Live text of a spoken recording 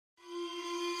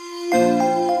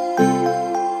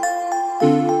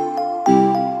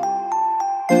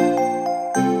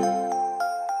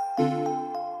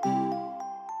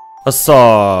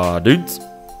Asa, dudes.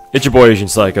 It's your boy Asian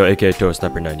Psycho, aka Toast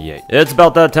Sniper 98. It's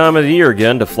about that time of the year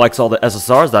again to flex all the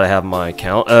SSRs that I have in my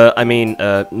account.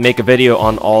 Make a video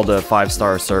on all the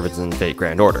 5-star servants in Fate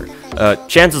Grand Order.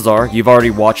 Chances are you've already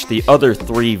watched the other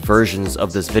 3 versions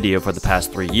of this video for the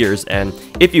past 3 years, and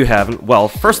if you haven't, well,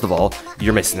 first of all,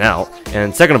 you're missing out,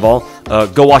 and second of all,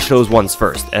 go watch those ones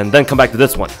first, and then come back to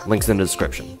this one. Links in the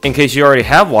description. In case you already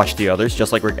have watched the others,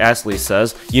 just like Rick Astley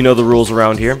says, you know the rules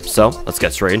around here, so let's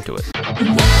get straight into it.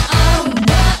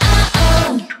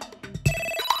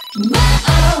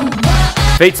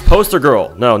 Fate's poster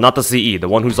girl. No, not the CE, the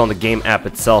one who's on the game app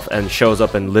itself and shows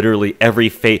up in literally every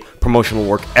Fate promotional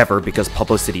work ever because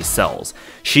publicity sells.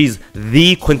 She's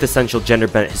the quintessential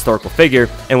gender-bent historical figure,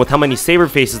 and with how many saber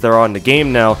faces there are in the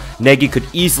game now, Negi could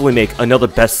easily make another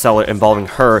bestseller involving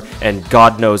her and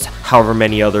God knows however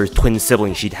many other twin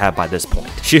siblings she'd have by this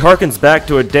point. She harkens back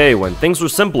to a day when things were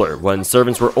simpler, when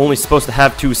servants were only supposed to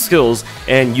have 2 skills,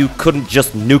 and you couldn't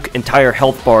just nuke entire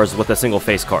health bars with a single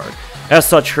face card. As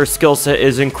such, her skill set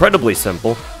is incredibly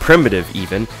simple, primitive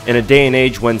even, in a day and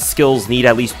age when skills need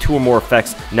at least 2 or more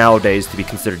effects nowadays to be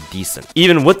considered decent.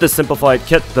 Even with this simplified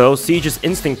kit though, Siege's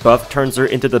instinct buff turns her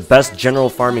into the best general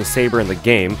farming saber in the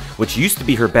game, which used to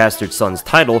be her bastard son's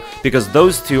title because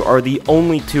those 2 are the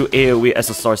only 2 AoE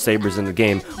SSR sabers in the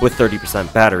game with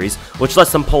 30% batteries, which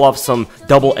lets them pull off some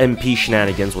double MP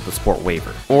shenanigans with the sport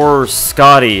waiver. Or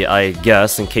Scotty, I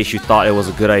guess, in case you thought it was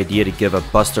a good idea to give a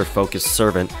buster-focused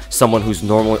servant someone who's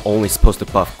normally only supposed to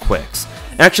buff quicks.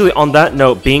 Actually, on that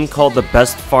note, being called the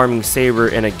best farming saber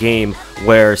in a game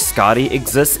where Scotty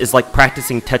exists is like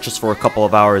practicing Tetris for a couple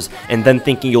of hours and then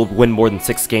thinking you'll win more than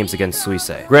 6 games against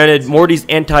Suisei. Granted, Morty's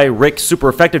anti-Rick super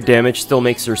effective damage still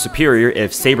makes her superior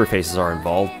if saber faces are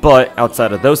involved, but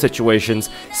outside of those situations,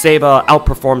 Seba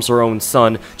outperforms her own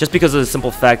son just because of the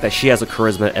simple fact that she has a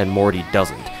charisma and Morty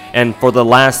doesn't. And for the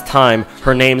last time,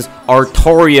 her name's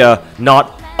Artoria,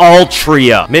 not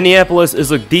Altria. Minneapolis is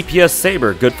a DPS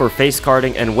saber, good for face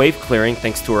carding and wave clearing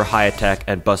thanks to her high attack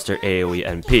and buster AoE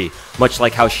MP, much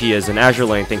like how she is in Azure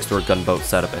Lane thanks to her gunboat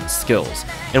setup and skills.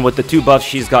 And with the 2 buffs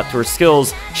she's got to her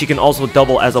skills, she can also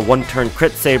double as a 1-turn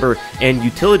crit saber and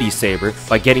utility saber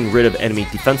by getting rid of enemy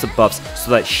defensive buffs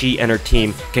so that she and her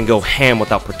team can go ham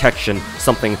without protection,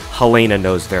 something Helena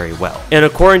knows very well. And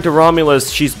according to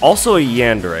Romulus, she's also a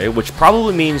yandere, which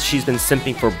probably means she's been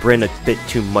simping for Bryn a bit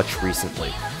too much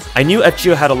recently. I knew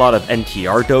FGO had a lot of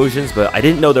NTR dojins, but I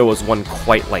didn't know there was one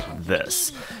quite like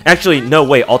this. Actually, no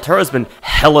way, Altera's been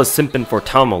hella simping for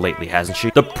Tama lately, hasn't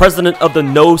she? The president of the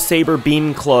No Saber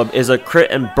Beam Club is a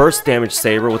crit and burst damage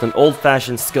saber with an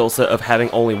old-fashioned skill set of having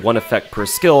only 1 effect per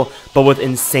skill, but with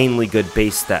insanely good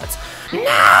base stats.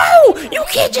 No! You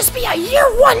can't just be a year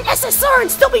 1 SSR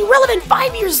and still be relevant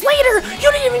 5 years later!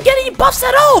 You didn't even get any buffs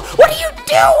at all! What are you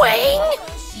doing?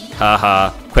 Haha,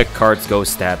 quick cards go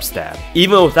stab stab.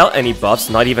 Even without any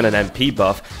buffs, not even an MP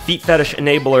buff, Feet Fetish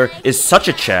Enabler is such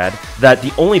a chad that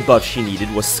the only buff she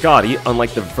needed was Scotty,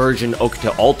 unlike the virgin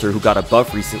Okuta Alter who got a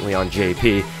buff recently on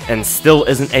JP, and still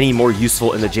isn't any more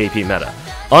useful in the JP meta.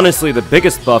 Honestly, the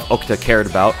biggest buff Okuta cared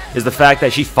about is the fact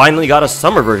that she finally got a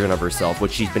summer version of herself,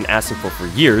 which she's been asking for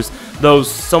years, though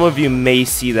some of you may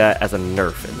see that as a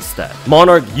nerf instead.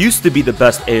 Monarch used to be the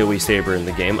best AoE saber in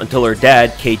the game until her dad,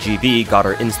 KGB, got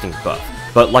her instinct buff.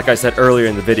 But like I said earlier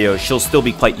in the video, she'll still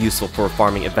be quite useful for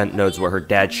farming event nodes where her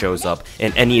dad shows up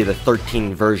in any of the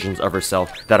 13 versions of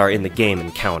herself that are in the game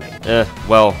and counting.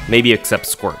 Well, maybe except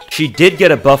Squirt. She did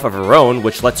get a buff of her own,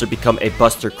 which lets her become a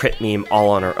Buster crit meme all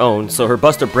on her own, so her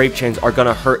Buster Brave Chains are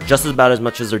gonna hurt just about as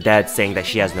much as her dad saying that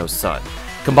she has no son.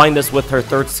 Combine this with her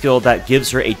 3rd skill that gives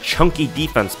her a chunky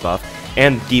defense buff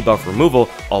and debuff removal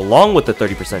along with the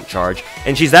 30% charge,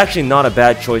 and she's actually not a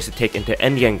bad choice to take into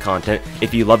endgame content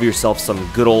if you love yourself some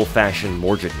good old-fashioned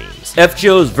Mordred memes.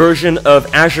 FGO's version of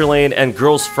Azure Lane and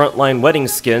Girls Frontline Wedding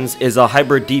Skins is a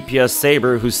hybrid DPS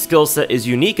saber whose skill set is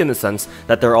unique in the sense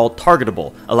that they're all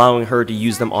targetable, allowing her to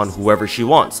use them on whoever she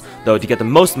wants, though to get the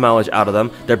most mileage out of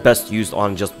them, they're best used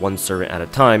on just 1 servant at a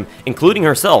time, including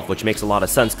herself, which makes a lot of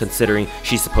sense considering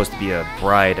she's supposed to be a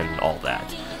bride and all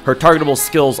that. Her targetable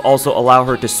skills also allow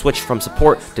her to switch from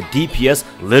support to DPS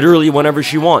literally whenever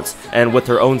she wants, and with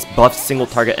her own buffed single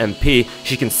target MP,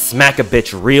 she can smack a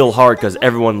bitch real hard because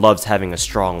everyone loves having a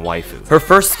strong waifu. Her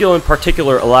 1st skill in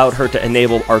particular allowed her to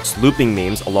enable Art's looping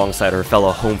memes alongside her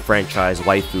fellow home franchise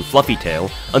waifu Fluffy Tail,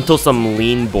 until some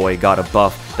lean boy got a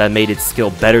buff that made its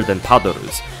skill better than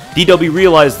Padoru's. DW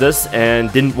realized this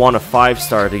and didn't want a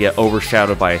 5-star to get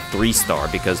overshadowed by a 3-star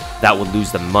because that would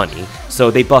lose them money, so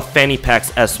they buffed Fanny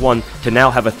Pack's S1 to now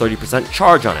have a 30%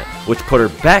 charge on it, which put her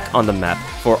back on the map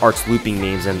for arts looping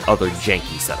memes and other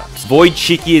janky setups. Void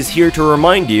Shiki is here to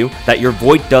remind you that your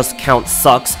Void Dust count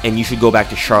sucks and you should go back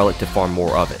to Charlotte to farm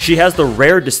more of it. She has the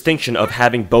rare distinction of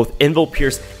having both Invul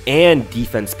Pierce and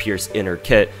Defense Pierce in her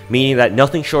kit, meaning that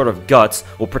nothing short of Guts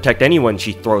will protect anyone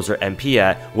she throws her MP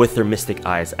at with her Mystic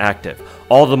Eyes active.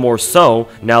 All the more so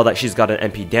now that she's got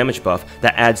an MP damage buff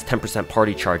that adds 10%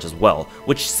 party charge as well,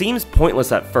 which seems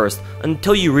pointless at first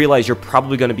until you realize you're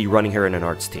probably going to be running her in an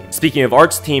arts team. Speaking of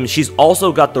arts teams, she's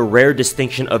also got the rare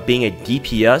distinction of being a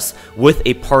DPS with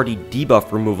a party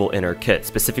debuff removal in her kit,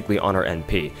 specifically on her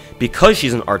NP. Because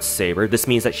she's an arts saber, this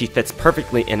means that she fits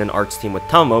perfectly in an arts team with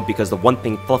Tamo, because the one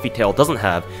thing Fluffy Tail doesn't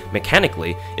have,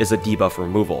 mechanically, is a debuff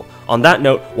removal. On that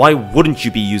note, why wouldn't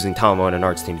you be using Tamo in an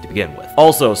arts team to begin with?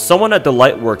 Also, someone at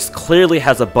Delightworks clearly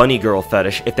has a bunny girl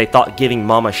fetish if they thought giving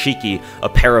Mama Shiki a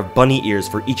pair of bunny ears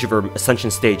for each of her ascension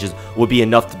stages would be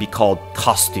enough to be called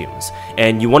costumes.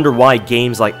 And you wonder why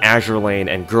games like Azure Lane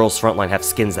and Girls Frontline have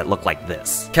skins that look like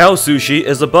this. Cow Sushi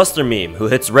is a buster meme who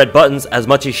hits red buttons as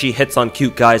much as she hits on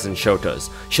cute guys and shotas.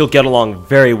 She'll get along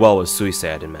very well with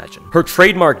Suisei, I'd imagine. Her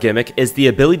trademark gimmick is the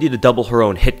ability to double her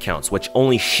own hit counts, which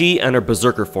only she and her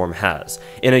berserker form has.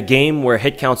 In a game where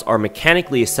hit counts are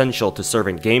mechanically essential to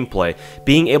serving gameplay,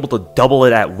 being able to double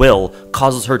it at will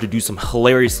causes her to do some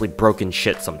hilariously broken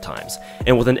shit sometimes.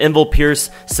 And with an Invul Pierce,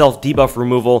 self-debuff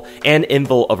removal, and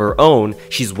Invul of her own,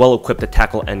 she's well equipped to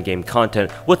tackle endgame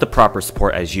content with the proper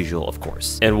support as usual, of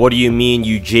course. And what do you mean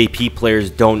you JP players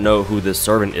don't know who this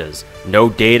servant is? No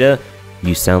data?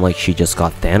 You sound like she just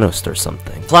got Thanos or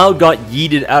something. Cloud got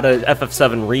yeeted out of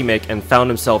FF7 Remake and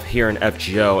found himself here in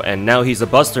FGO, and now he's a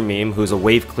buster meme who's a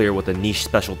wave clear with a niche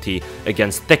specialty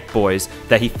against thick boys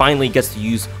that he finally gets to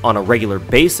use on a regular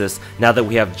basis now that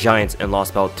we have giants in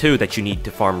Lost Belt 2 that you need to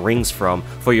farm rings from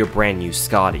for your brand new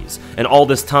Scotties. And all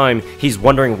this time, he's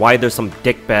wondering why there's some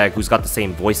dickbag who's got the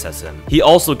same voice as him. He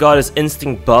also got his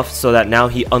instinct buffed so that now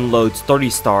he unloads 30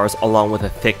 stars along with a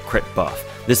thick crit buff.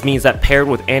 This means that paired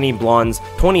with Annie Blonde's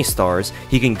 20 stars,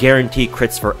 he can guarantee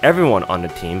crits for everyone on the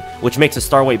team, which makes a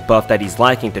star weight buff that he's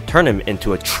lacking to turn him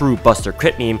into a true buster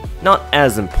crit meme not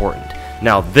as important.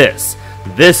 Now this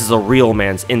is a real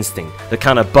man's instinct, the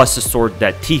kind of buster sword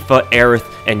that Tifa, Aerith,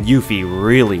 and Yuffie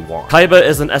really want. Kaiba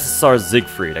is an SSR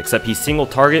Siegfried, except he's single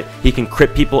target, he can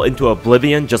crit people into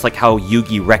oblivion just like how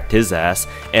Yugi wrecked his ass,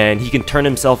 and he can turn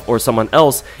himself or someone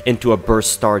else into a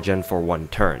burst star gen for one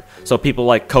turn. So people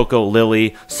like Coco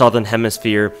Lily, Southern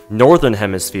Hemisphere, Northern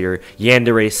Hemisphere,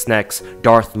 Yandere Snex,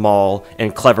 Darth Maul,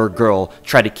 and Clever Girl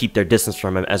try to keep their distance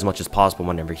from him as much as possible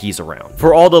whenever he's around.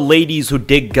 For all the ladies who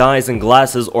dig guys in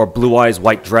glasses or blue eyes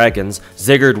white dragons,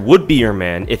 Zigguard would be your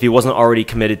man if he wasn't already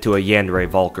committed to a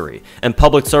Yandere Valkyrie. And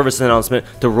public service announcement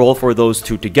to roll for those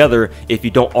two together if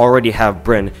you don't already have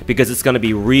Bryn, because it's gonna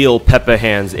be real pepper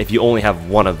hands if you only have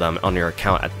one of them on your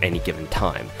account at any given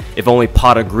time. If only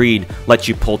Pot of Greed lets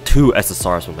you pull 2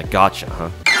 SSRs from the gacha, huh?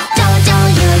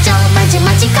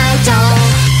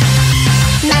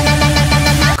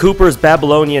 Cooper's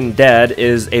Babylonian Dad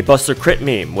is a buster crit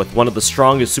meme with one of the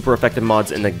strongest super effective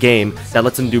mods in the game that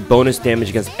lets him do bonus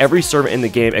damage against every servant in the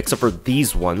game except for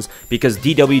these ones, because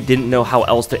DW didn't know how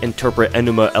else to interpret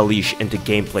Enuma Elish into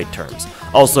gameplay terms.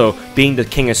 Also, being the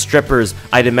king of strippers,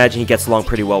 I'd imagine he gets along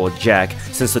pretty well with Jack,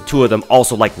 since the two of them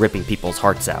also like ripping people's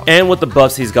hearts out. And with the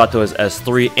buffs he's got to his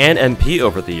S3 and MP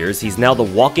over the years, he's now the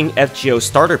walking FGO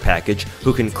starter package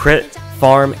who can crit,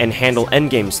 farm, and handle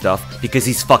endgame stuff because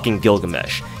he's fucking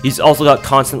Gilgamesh. He's also got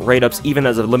constant rate ups even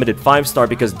as a limited 5-star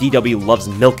because DW loves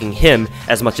milking him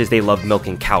as much as they love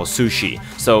milking Cow Sushi.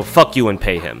 So fuck you and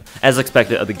pay him, as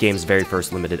expected of the game's very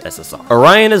first limited SSR.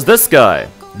 Orion is this guy.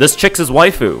 This chick's his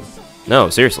waifu.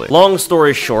 No, seriously. Long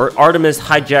story short, Artemis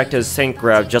hijacked his Saint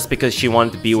Grab just because she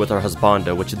wanted to be with her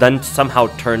husbando, which then somehow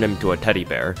turned him to a teddy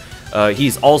bear.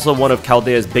 He's also one of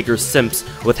Chaldea's bigger simps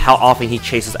with how often he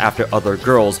chases after other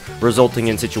girls, resulting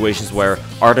in situations where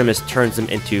Artemis turns him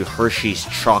into Hershey's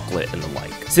chocolate and the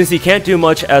like. Since he can't do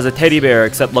much as a teddy bear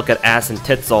except look at ass and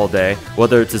tits all day,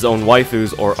 whether it's his own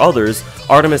waifus or others,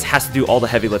 Artemis has to do all the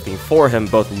heavy lifting for him,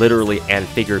 both literally and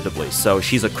figuratively. So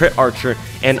she's a crit archer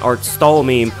and art stall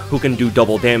meme who can do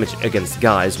double damage against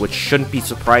guys, which shouldn't be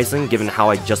surprising given how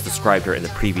I just described her in the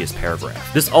previous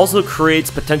paragraph. This also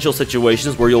creates potential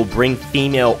situations where you'll bring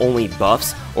female-only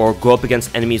buffs or go up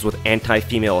against enemies with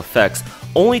anti-female effects,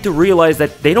 only to realize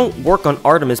that they don't work on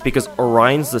Artemis because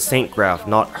Orion's the Saint Graph,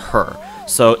 not her.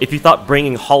 So if you thought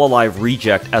bringing Hololive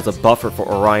Reject as a buffer for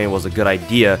Orion was a good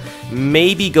idea,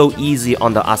 maybe go easy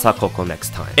on the Asakoko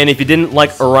next time. And if you didn't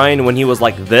like Orion when he was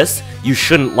like this, you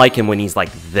shouldn't like him when he's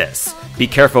like this. Be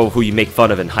careful who you make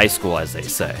fun of in high school, as they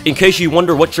say. In case you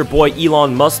wonder what your boy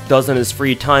Elon Musk does in his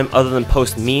free time other than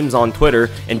post memes on Twitter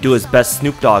and do his best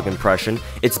Snoop Dogg impression,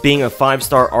 it's being a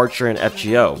 5-star archer in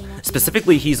FGO.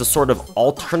 Specifically, he's a sort of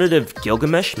alternative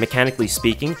Gilgamesh, mechanically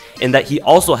speaking, in that he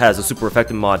also has a super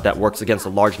effective mod that works against a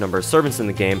large number of servants in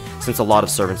the game, since a lot of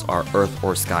servants are Earth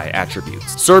or Sky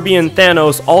attributes. Serbian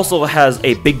Thanos also has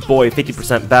a big boy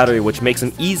 50% battery, which makes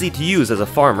him easy to use as a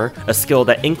farmer, a skill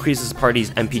that increases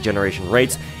party's MP generation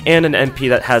rates, and an MP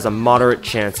that has a moderate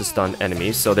chance to stun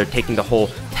enemies, so they're taking the whole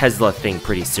Tesla thing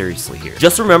pretty seriously here.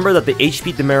 Just remember that the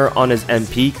HP demerit on his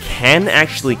MP can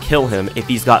actually kill him if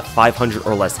he's got 500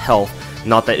 or less health,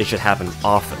 not that it should happen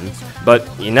often, but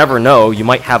you never know, you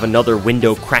might have another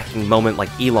window cracking moment like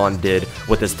Elon did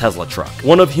with his Tesla truck.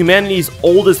 One of humanity's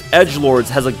oldest edgelords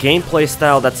has a gameplay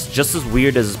style that's just as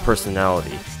weird as his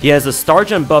personality. He has a star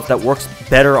gem buff that works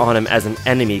better on him as an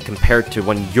enemy compared to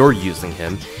when you're using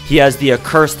him. He has the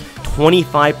accursed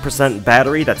 25%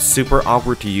 battery that's super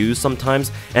awkward to use sometimes,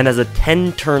 and has a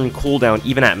 10-turn cooldown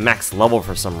even at max level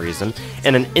for some reason,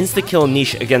 and an insta-kill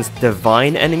niche against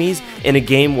divine enemies in a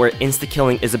game where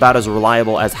insta-killing is about as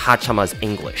reliable as Hachama's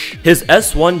English. His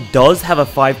S1 does have a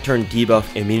 5-turn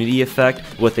debuff immunity effect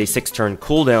with a 6-turn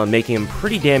cooldown, making him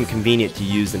pretty damn convenient to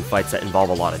use in fights that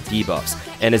involve a lot of debuffs,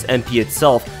 and his MP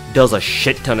itself does a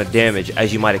shit ton of damage,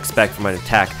 as you might expect from an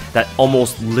attack that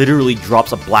almost literally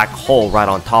drops a black hole right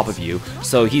on top of you,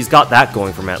 so he's got that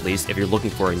going for him at least if you're looking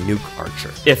for a nuke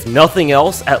archer. If nothing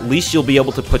else, at least you'll be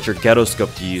able to put your Ghetto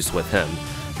Scope to use with him.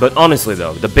 But honestly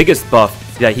though, the biggest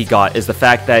buff that he got is the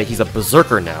fact that he's a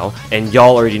berserker now, and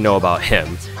y'all already know about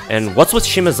him. And what's with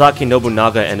Shimazaki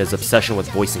Nobunaga and his obsession with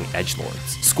voicing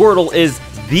edgelords? Squirtle is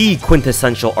the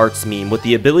quintessential arts meme with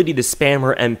the ability to spam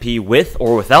her MP with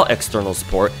or without external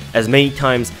support as many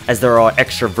times as there are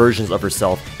extra versions of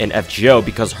herself in FGO,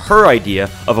 because her idea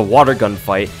of a water gun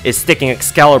fight is sticking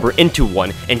Excalibur into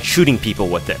one and shooting people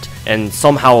with it, and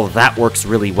somehow that works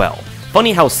really well.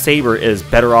 Funny how Saber is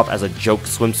better off as a joke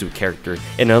swimsuit character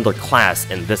in another class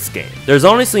in this game. There's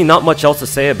honestly not much else to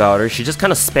say about her, she just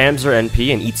kinda spams her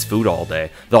NP and eats food all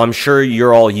day, though I'm sure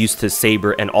you're all used to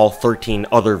Saber and all 13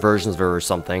 other versions of her or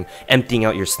something, emptying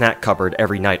out your snack cupboard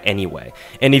every night anyway.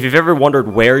 And if you've ever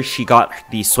wondered where she got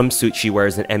the swimsuit she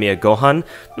wears in Emiya Gohan,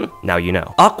 now you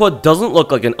know. Aqua doesn't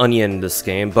look like an onion in this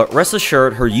game, but rest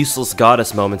assured her useless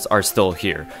goddess moments are still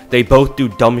here. They both do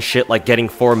dumb shit like getting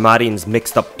 4 Marians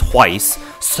mixed up twice,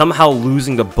 somehow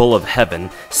losing the Bull of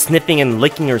Heaven, sniffing and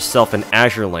licking herself in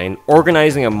Azure Lane,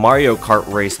 organizing a Mario Kart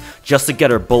race just to get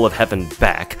her Bull of Heaven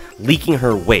back, leaking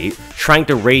her weight, trying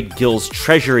to raid Gil's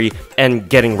treasury, and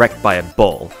getting wrecked by a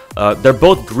bull. They're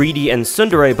both greedy and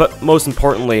tsundere, but most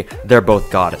importantly, they're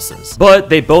both goddesses. But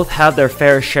they both have their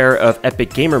fair share of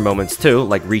epic gamer moments too,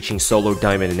 like reaching solo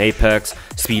diamond in Apex,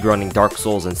 speedrunning Dark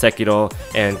Souls and Sekiro,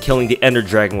 and killing the Ender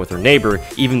Dragon with her neighbor,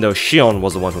 even though Shion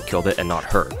was the one who killed it and not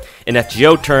her. In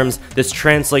FGO terms, this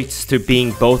translates to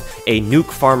being both a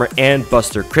nuke farmer and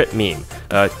buster crit meme.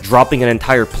 Dropping an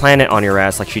entire planet on your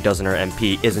ass like she does in her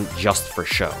MP isn't just for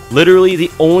show. Literally, the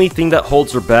only thing that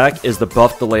holds her back is the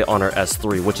buff delay on her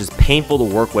S3, which is painful to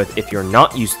work with if you're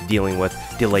not used to dealing with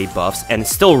delayed buffs, and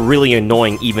it's still really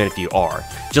annoying even if you are.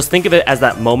 Just think of it as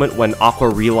that moment when Aqua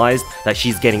realized that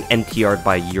she's getting NTR'd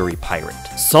by Yuri Pirate.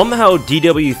 Somehow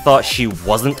DW thought she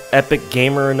wasn't epic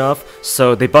gamer enough,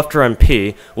 so they buffed her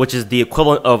MP, which is the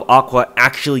equivalent of Aqua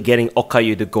actually getting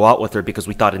Okayu to go out with her because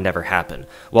we thought it never happened.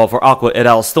 Well, for Aqua,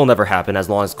 it'll still never happen as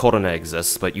long as Korone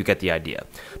exists, but you get the idea.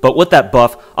 But with that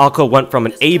buff, Aqua went from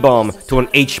an A-bomb to an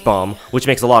H-bomb, which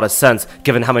makes a lot of sense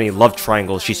given how many love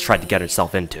triangles she's tried to get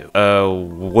herself into.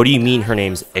 What do you mean her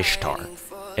name's Ishtar?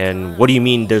 And what do you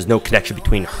mean there's no connection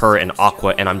between her and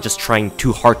Aqua, and I'm just trying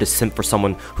too hard to simp for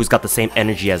someone who's got the same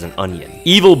energy as an onion?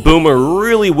 Evil Boomer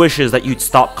really wishes that you'd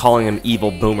stop calling him Evil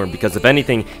Boomer, because if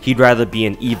anything, he'd rather be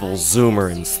an evil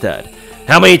Zoomer instead.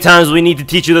 How many times do we need to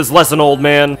teach you this lesson, old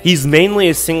man? He's mainly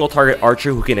a single target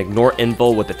archer who can ignore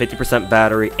invul with a 50%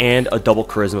 battery and a double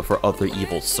charisma for other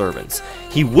evil servants.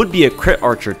 He would be a crit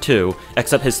archer too,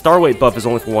 except his star weight buff is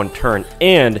only for 1 turn,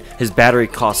 and his battery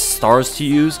costs stars to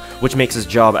use, which makes his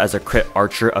job as a crit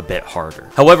archer a bit harder.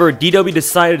 However, DW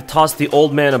decided to toss the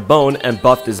old man a bone and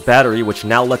buffed his battery, which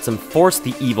now lets him force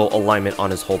the evil alignment on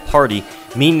his whole party,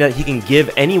 meaning that he can give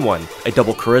anyone a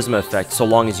double charisma effect so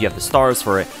long as you have the stars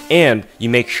for it, and you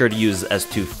make sure to use his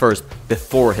S2 first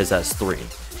before his S3.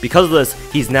 Because of this,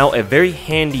 he's now a very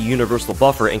handy universal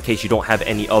buffer in case you don't have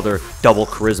any other double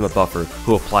charisma buffer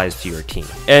who applies to your team.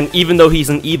 And even though he's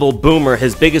an evil boomer,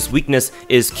 his biggest weakness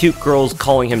is cute girls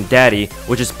calling him daddy,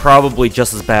 which is probably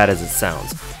just as bad as it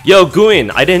sounds. Yo,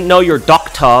 Guin, I didn't know your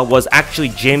doctor was actually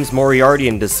James Moriarty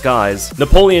in disguise.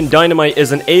 Napoleon Dynamite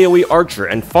is an AoE archer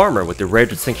and farmer with the rare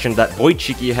distinction that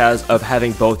Boichiki has of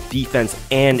having both defense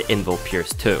and Invul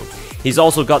Pierce too. He's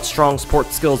also got strong support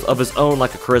skills of his own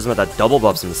like a charisma that double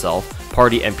buffs himself,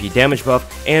 party MP damage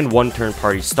buff, and one-turn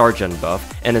party star gen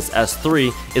buff, and his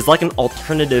S3 is like an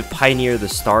alternative Pioneer the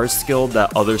Stars skill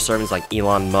that other servants like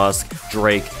Elon Musk,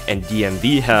 Drake, and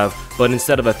DMV have, but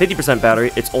instead of a 50%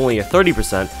 battery, it's only a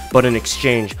 30%, but in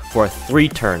exchange for a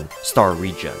 3-turn star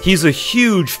regen. He's a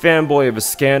huge fanboy of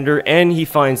Iskander, and he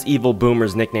finds Evil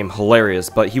Boomer's nickname hilarious,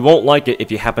 but he won't like it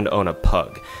if you happen to own a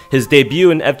pug. His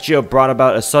debut in FGO brought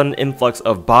about a sudden influx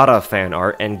of Bada fan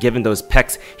art, and given those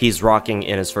pecs he's rocking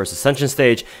in his first Ascension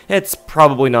stage, it's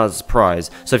probably not a surprise.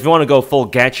 So if you want to go full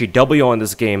Gachi W on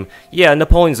this game, yeah,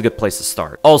 Napoleon's a good place to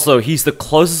start. Also, he's the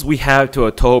closest we have to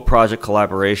a Toho Project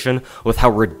collaboration with how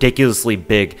ridiculously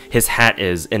big his hat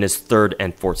is in his 3rd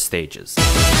and 4th stages.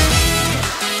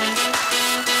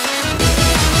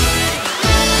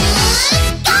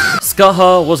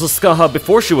 Skaha was a Skaha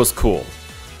before she was cool.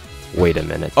 Wait a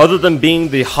minute. Other than being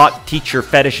the hot teacher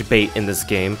fetish bait in this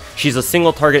game, she's a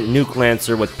single target nuke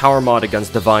lancer with power mod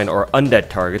against divine or undead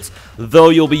targets, though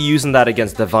you'll be using that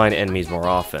against divine enemies more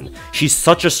often. She's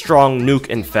such a strong nuke,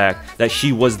 in fact, that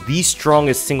she was the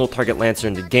strongest single target lancer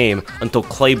in the game until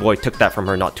Clayboy took that from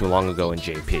her not too long ago in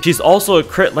JP. She's also a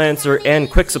crit lancer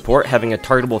and quick support, having a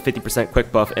targetable 50%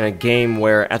 quick buff in a game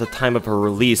where at the time of her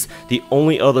release, the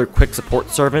only other quick support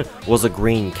servant was a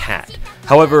green cat.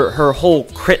 However, her whole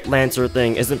crit lancer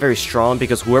thing isn't very strong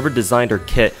because whoever designed her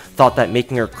kit thought that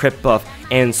making her crit buff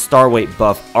and star weight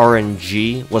buff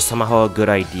RNG was somehow a good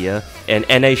idea, and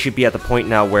NA should be at the point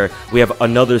now where we have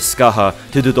another Skaha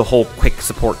to do the whole quick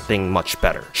support thing much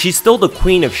better. She's still the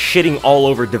queen of shitting all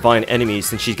over divine enemies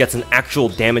since she gets an actual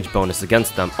damage bonus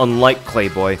against them, unlike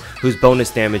Clayboy, whose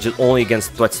bonus damage is only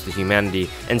against threats to humanity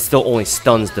and still only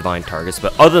stuns divine targets.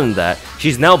 But other than that,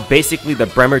 she's now basically the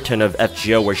Bremerton of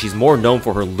FGO, where she's more known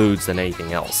for her lewds than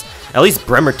anything else. At least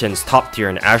Bremerton's top tier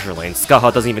in Azure Lane.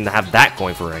 Skaha doesn't even have that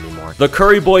going for her anymore. The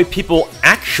Curry Boy people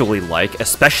actually like,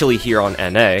 especially here on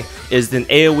NA, is an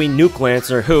AoE nuke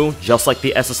lancer who, just like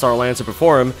the SSR lancer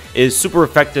before him, is super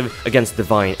effective against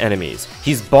divine enemies.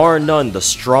 He's bar none the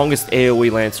strongest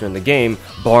AoE lancer in the game,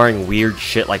 barring weird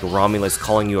shit like Romulus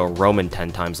calling you a Roman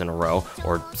 10 times in a row,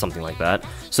 or something like that.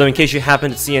 So in case you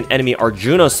happen to see an enemy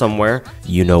Arjuna somewhere,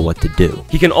 you know what to do.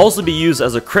 He can also be used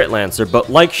as a crit lancer, but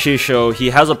like Shisho, he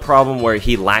has a problem where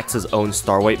he lacks his own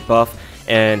star weight buff,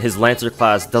 and his Lancer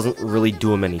class doesn't really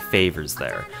do him any favors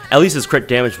there. At least his crit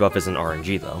damage buff isn't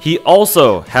RNG though. He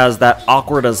also has that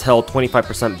awkward as hell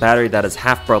 25% battery that his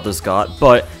half-brothers got,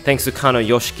 but thanks to Kano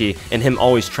Yoshiki and him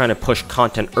always trying to push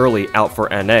content early out for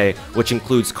NA, which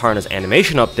includes Karna's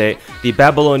animation update, the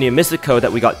Babylonian Mystico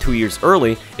that we got 2 years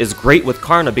early is great with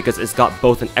Karna because it's got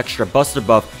both an extra buster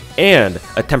buff and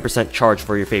a 10% charge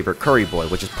for your favorite Curry Boy,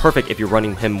 which is perfect if you're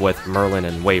running him with Merlin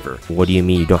and Waver. What do you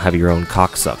mean you don't have your own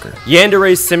cocksucker?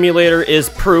 Yandere's Simulator is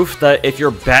proof that if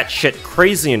you're batshit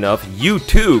crazy enough, you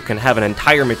too can have an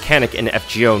entire mechanic in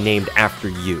FGO named after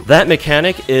you. That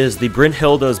mechanic is the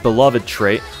Brynhilda's beloved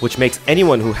trait, which makes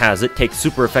anyone who has it take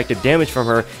super effective damage from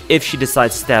her if she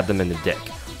decides to stab them in the dick.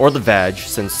 Or the vag,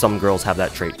 since some girls have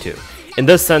that trait too. In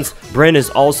this sense, Bryn is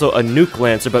also a nuke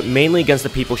lancer, but mainly against the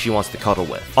people she wants to cuddle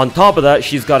with. On top of that,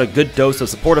 she's got a good dose of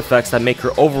support effects that make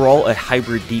her overall a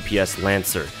hybrid DPS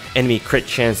lancer. Enemy crit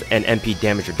chance and MP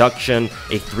damage reduction,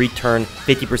 a 3-turn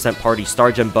 50% party star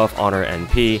gem buff on her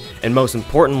NP, and most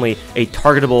importantly, a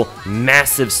targetable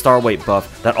massive star weight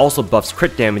buff that also buffs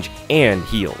crit damage and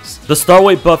heals. The star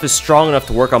weight buff is strong enough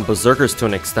to work on berserkers to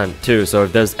an extent too, so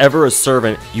if there's ever a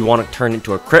servant you want to turn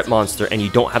into a crit monster and you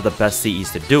don't have the best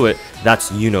CEs to do it,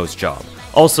 that's Yuno's job.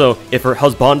 Also, if her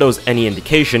husbando's any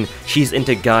indication, she's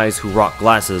into guys who rock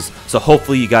glasses, so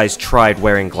hopefully you guys tried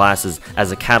wearing glasses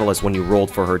as a catalyst when you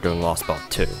rolled for her during Lost Belt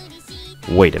 2.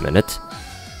 Wait a minute.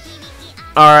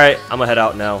 Alright, I'ma head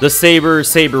out now. The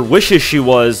Saber wishes she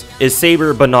was, is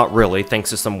Saber but not really,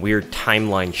 thanks to some weird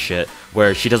timeline shit,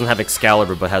 where she doesn't have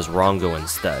Excalibur but has Rongo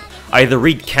instead. Either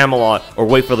read Camelot or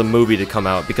wait for the movie to come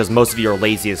out because most of you are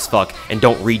lazy as fuck and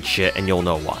don't read shit and you'll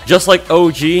know why. Just like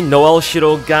OG, Noel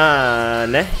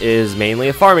Shirogane is mainly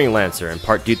a farming lancer, in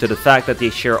part due to the fact that they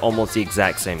share almost the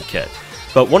exact same kit.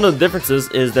 But one of the differences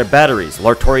is their batteries.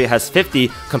 Lartoria has 50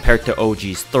 compared to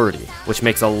OG's 30, which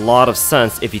makes a lot of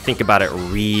sense if you think about it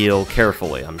real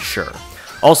carefully, I'm sure.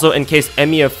 Also, in case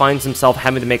Emiya finds himself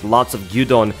having to make lots of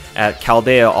gyudon at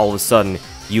Chaldea all of a sudden,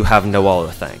 you have Noelle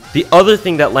to thank. The other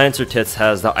thing that Lancer Tits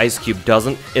has that Ice Cube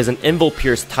doesn't is an Invul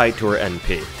Pierce tied to her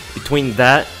NP. Between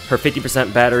that, her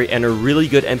 50% battery, and her really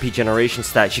good MP generation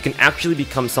stat, she can actually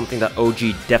become something that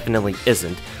OG definitely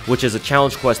isn't, which is a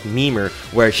challenge quest memer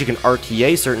where she can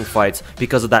RTA certain fights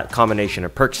because of that combination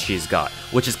of perks she's got,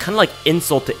 which is kind of like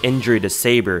insult to injury to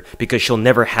Saber because she'll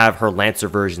never have her Lancer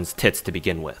version's tits to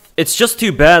begin with. It's just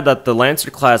too bad that the Lancer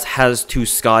class has two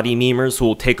Scotty memers who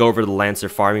will take over the Lancer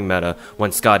farming meta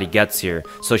when Scotty gets here,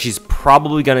 so she's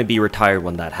probably going to be retired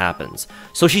when that happens.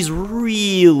 So she's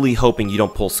really hoping you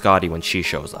don't pull Scotty when she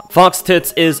shows up. Fox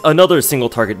Tits is another single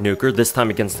target nuker, this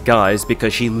time against guys,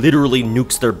 because she literally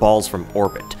nukes their balls from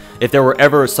orbit. If there were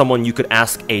ever someone you could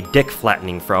ask a dick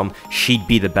flattening from, she'd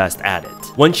be the best at it.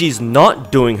 When she's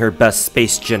not doing her best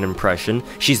Space Gen impression,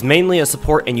 she's mainly a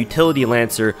support and utility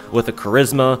Lancer with a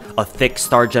charisma, a thick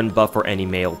Star Gen buff for any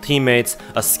male teammates,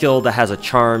 a skill that has a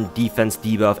charm, defense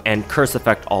debuff, and curse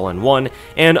effect all in one,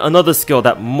 and another skill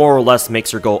that more or less makes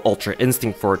her go Ultra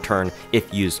Instinct for a turn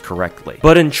if used correctly.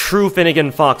 But in true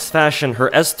Finnegan Fox fashion, her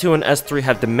S2 and S3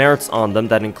 have demerits on them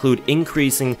that include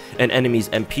increasing an enemy's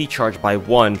MP charge by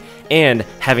 1 and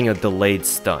having a delayed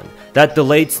stun. That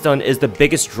delayed stun is the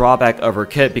biggest drawback of her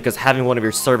kit because having one of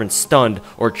your servants stunned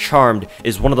or charmed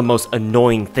is one of the most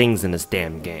annoying things in this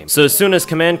damn game. So as soon as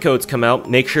command codes come out,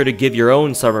 make sure to give your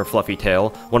own Summer Fluffy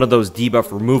Tail one of those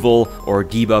debuff removal or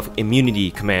debuff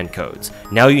immunity command codes.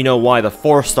 Now you know why the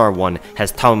 4-star one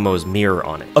has Tamamo's mirror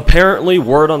on it. Apparently,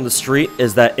 word on the street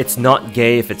is that it's not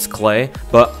gay if it's clay,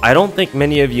 but I don't think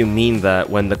many of you mean that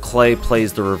when the clay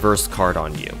plays the reverse card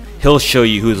on you. He'll show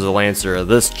you who's the Lancer of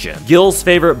this gen. Gil's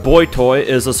favorite boy toy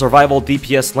is a survival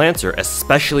DPS Lancer,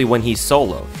 especially when he's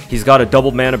solo. He's got a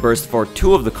double mana burst for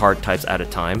 2 of the card types at a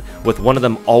time, with one of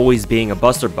them always being a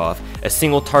buster buff, a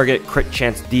single target crit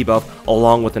chance debuff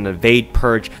along with an evade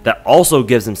purge that also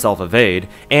gives himself evade,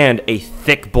 and a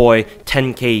thick boy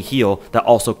 10k heal that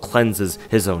also cleanses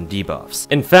his own debuffs.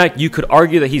 In fact, you could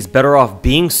argue that he's better off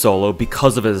being solo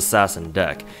because of his assassin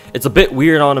deck. It's a bit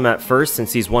weird on him at first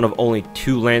since he's one of only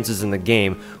 2 Lancers in the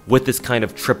game with this kind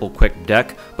of triple quick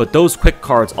deck, but those quick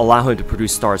cards allow him to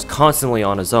produce stars constantly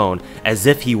on his own as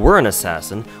if he were an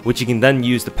assassin, which he can then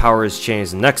use to power his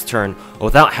chains the next turn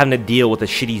without having to deal with a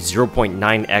shitty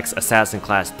 0.9x assassin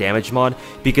class damage mod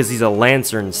because he's a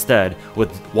Lancer instead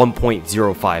with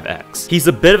 1.05x. He's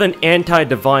a bit of an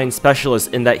anti-divine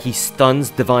specialist in that he stuns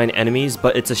divine enemies,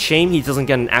 but it's a shame he doesn't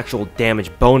get an actual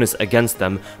damage bonus against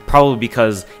them, probably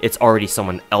because it's already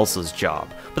someone else's job.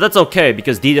 But that's okay,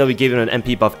 because DW gave him an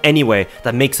MP buff anyway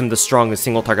that makes him the strongest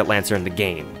single target Lancer in the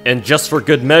game. And just for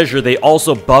good measure, they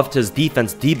also buffed his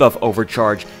defense debuff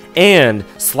overcharge and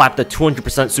slapped a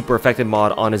 200% super effective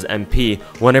mod on his MP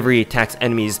whenever he attacks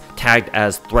enemies tagged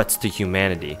as threats to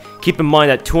humanity. Keep in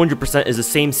mind that 200% is the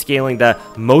same scaling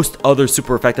that most other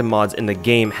super effective mods in the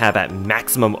game have at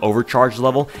maximum overcharge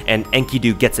level, and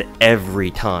Enkidu gets it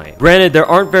every time. Granted, there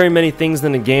aren't very many things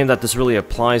in the game that this really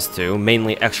applies to,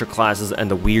 mainly extra classes and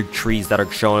the weird trees that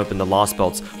are showing up in the Lost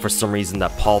Belts for some reason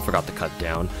that Paul forgot to cut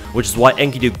down, which is why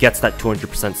Enkidu gets that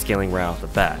 200% scaling right off the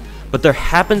bat. But there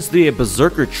happens to be a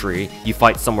Berserker tree you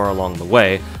fight somewhere along the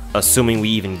way, assuming we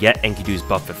even get Enkidu's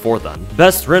buff before then.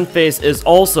 Best Renface is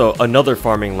also another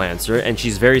farming Lancer, and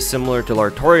she's very similar to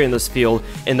Lartoria in this field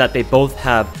in that they both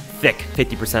have thick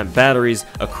 50% batteries,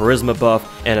 a charisma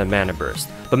buff, and a mana burst.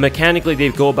 But mechanically they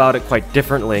go about it quite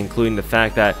differently, including the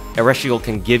fact that Ereshkigal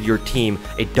can give your team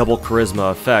a double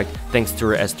charisma effect thanks to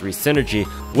her S3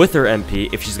 synergy with her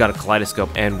MP if she's got a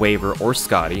Kaleidoscope and Waver or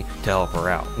Scotty to help her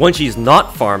out. When she's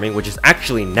not farming, which is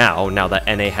actually now that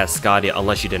NA has Scotty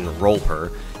unless you didn't roll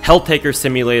her, Helltaker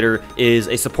Simulator is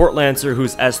a support Lancer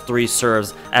whose S3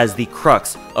 serves as the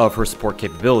crux of her support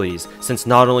capabilities, since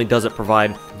not only does it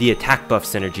provide the attack buff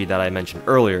synergy that I mentioned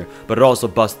earlier, but it also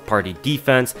busts party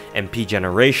defense, MP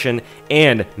generation,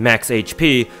 and max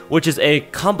HP, which is a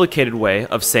complicated way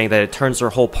of saying that it turns her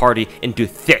whole party into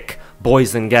thick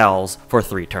boys and gals for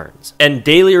 3 turns. And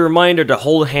daily reminder to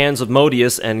hold hands with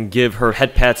Modius and give her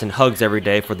head pats and hugs every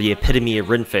day for the epitome of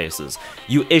Rin faces.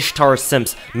 You Ishtar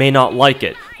simps may not like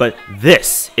it, but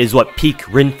this is what peak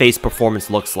Rin face performance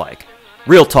looks like.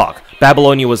 Real talk,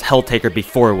 Babylonia was Helltaker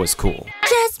before it was cool.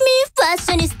 Just me,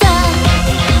 fashionista.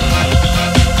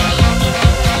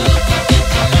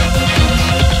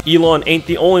 Elon ain't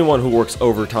the only one who works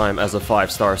overtime as a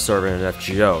 5-star servant in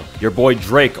FGO. Your boy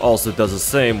Drake also does the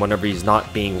same whenever he's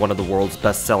not being one of the world's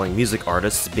best-selling music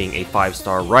artists, being a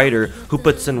 5-star writer who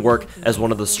puts in work as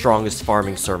one of the strongest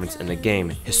farming servants in the game,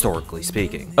 historically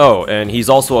speaking. Oh, and he's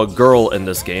also a girl in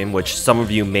this game, which some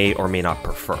of you may or may not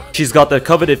prefer. She's got the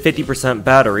coveted 50%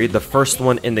 battery, the first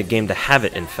one in the game to have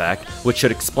it in fact, which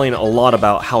should explain a lot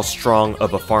about how strong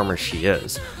of a farmer she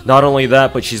is. Not only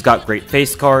that, but she's got great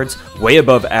face cards, way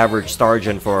above average star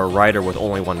gen for a rider with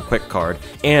only one quick card,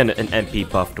 and an MP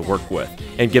buff to work with.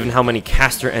 And given how many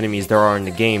caster enemies there are in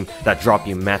the game that drop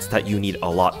you mats that you need a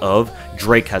lot of,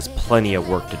 Drake has plenty of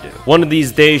work to do. One of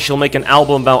these days she'll make an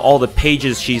album about all the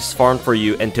pages she's farmed for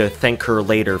you and to thank her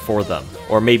later for them.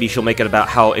 Or maybe she'll make it about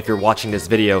how if you're watching this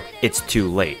video, it's too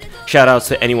late. Shoutouts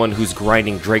to anyone who's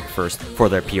grinding Drake first for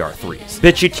their PR3s.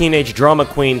 Bitchy teenage drama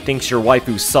queen thinks your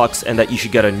waifu sucks and that you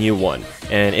should get a new one.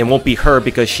 And it won't be her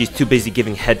because she's too busy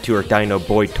giving head to her dino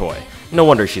boy toy. No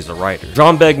wonder she's a writer.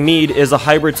 Drombeg Mead is a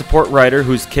hybrid support writer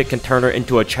whose kit can turn her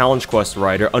into a challenge quest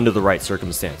writer under the right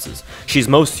circumstances. She's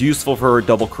most useful for her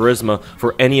double charisma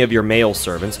for any of your male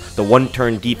servants, the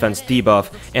one-turn defense debuff,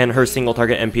 and her single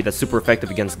target MP that's super effective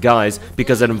against guys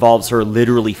because it involves her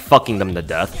literally fucking them to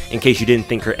death, in case you didn't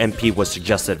think her MP was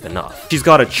suggestive enough. She's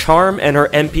got a charm, and her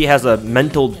MP has a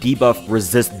mental debuff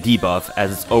resist debuff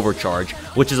as its overcharge,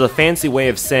 which is a fancy way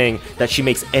of saying that she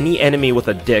makes any enemy with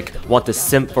a dick want to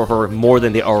simp for her more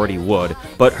than they already would,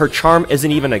 but her charm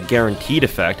isn't even a guaranteed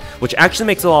effect, which actually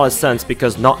makes a lot of sense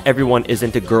because not everyone is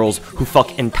into girls who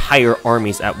fuck entire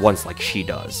armies at once like she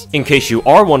does. In case you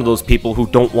are one of those people who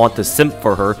don't want to simp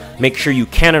for her, make sure you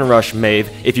cannon rush Maeve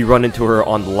if you run into her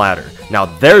on the ladder. Now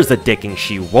there's a dicking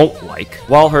she won't like.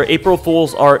 While her April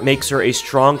Fool's art makes her a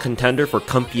strong contender for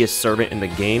comfiest servant in the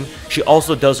game, she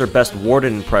also does her best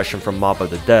Warden impression from Mob of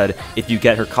the Dead if you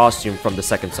get her costume from the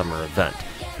second summer event.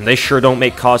 And they sure don't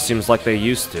make costumes like they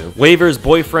used to. Waver's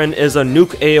boyfriend is a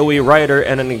nuke AoE writer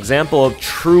and an example of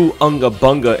true Unga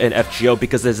Bunga in FGO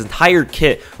because his entire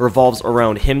kit revolves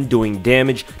around him doing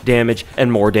damage,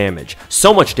 and more damage.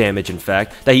 So much damage, in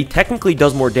fact, that he technically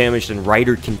does more damage than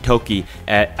Rider Kintoki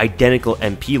at identical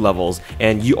MP levels,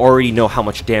 and you already know how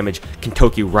much damage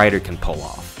Kintoki Rider can pull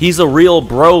off. He's a real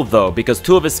bro though, because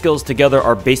two of his skills together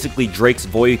are basically Drake's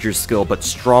Voyager skill but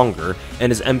stronger,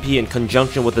 and his MP in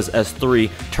conjunction with his S3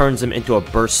 turns him into a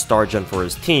burst star gen for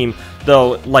his team,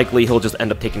 though likely he'll just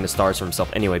end up taking the stars for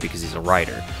himself anyway because he's a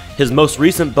rider. His most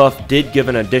recent buff did give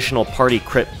an additional party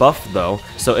crit buff though,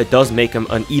 so it does make him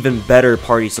an even better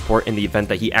party support in the event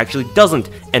that he actually doesn't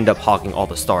end up hogging all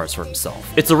the stars for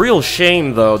himself. It's a real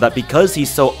shame though that because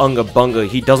he's so unga bunga,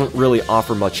 he doesn't really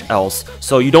offer much else,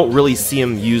 so you don't really see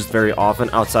him used very often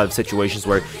outside of situations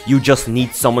where you just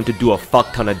need someone to do a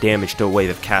fuck ton of damage to a wave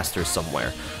of casters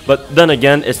somewhere. But then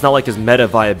again, it's not like his meta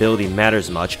viability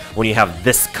matters much when you have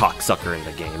this cocksucker in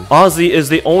the game. Ozzy is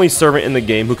the only servant in the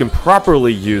game who can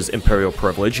properly use Imperial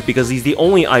Privilege because he's the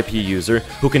only IP user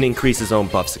who can increase his own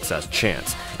buff success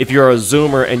chance. If you're a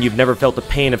zoomer and you've never felt the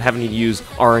pain of having to use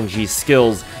RNG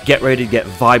skills, get ready to get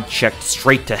vibe checked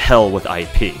straight to hell with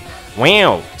IP.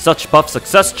 Wow, such buff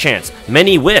success chance,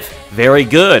 many whiff, very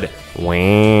good.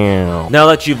 Wow. Now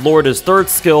that you've lured his third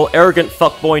skill, Arrogant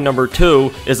Fuckboy number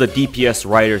 2 is a DPS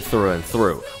rider through and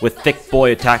through, with thick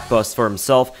boy attack buffs for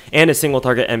himself and a single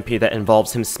target MP that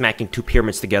involves him smacking two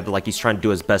pyramids together like he's trying to do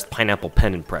his best Pineapple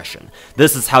Pen impression.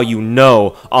 This is how you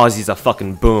know Ozzy's a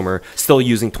fucking boomer, still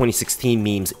using 2016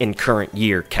 memes in current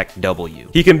year Keck W.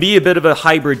 He can be a bit of a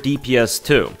hybrid DPS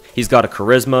too. He's got a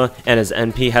charisma, and his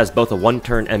MP has both a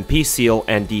one-turn MP seal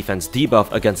and defense debuff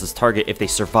against his target if they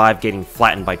survive getting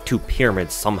flattened by two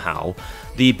pyramids somehow.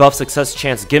 The buff success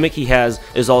chance gimmick he has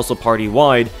is also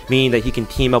party-wide, meaning that he can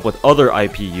team up with other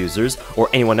IP users, or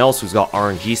anyone else who's got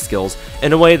RNG skills,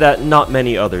 in a way that not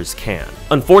many others can.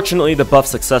 Unfortunately, the buff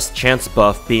success chance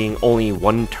buff being only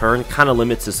one turn kinda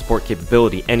limits his support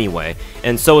capability anyway,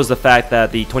 and so is the fact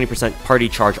that the 20% party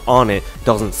charge on it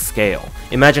doesn't scale.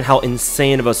 Imagine how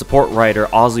insane of a support rider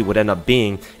Ozzy would end up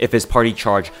being if his party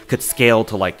charge could scale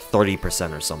to like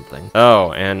 30% or something.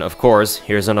 Oh, and of course,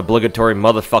 here's an obligatory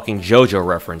motherfucking JoJo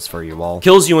reference for you all.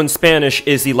 Kills you in Spanish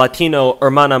is the Latino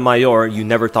hermana mayor you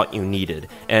never thought you needed,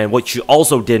 and what you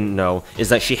also didn't know is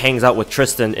that she hangs out with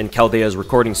Tristan in Caldea's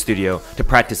recording studio to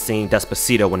practice singing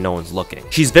Despacito when no one's looking.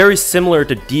 She's very similar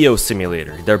to Dio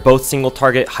Simulator. They're both single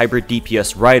target hybrid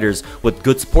DPS riders with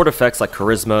good support effects like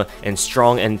charisma and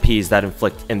strong NPs that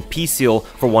inflict MP seal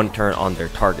for one turn on their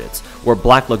targets. Where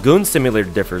Black Lagoon Simulator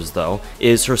differs though,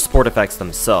 is her support effects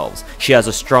themselves. She has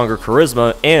a stronger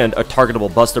charisma and a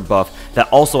targetable buster buff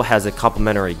that also has a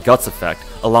complementary Guts effect,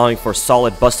 allowing for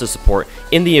solid Buster support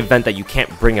in the event that you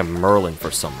can't bring a Merlin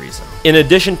for some reason. In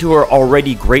addition to her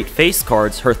already great face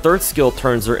cards, her third skill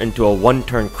turns her into a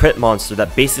one-turn crit monster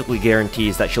that basically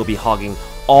guarantees that she'll be hogging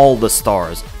all the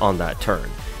stars on that turn.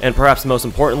 And perhaps most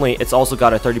importantly, it's also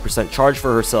got a 30% charge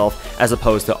for herself as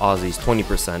opposed to Ozzy's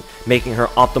 20%, making her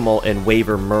optimal in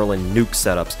waiver Merlin nuke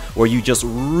setups, where you just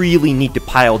really need to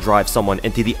pile drive someone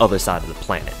into the other side of the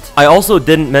planet. I also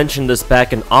didn't mention this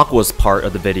back in Aqua's part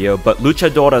of the video, but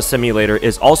Luchadora Simulator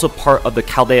is also part of the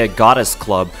Chaldea Goddess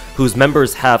Club, whose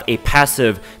members have a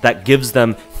passive that gives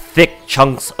them thick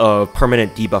chunks of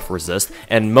permanent debuff resist,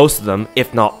 and most of them,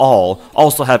 if not all,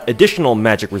 also have additional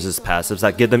magic resist passives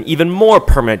that give them even more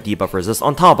permanent debuff resist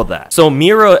on top of that. So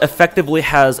Mira effectively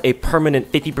has a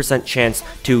permanent 50% chance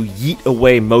to yeet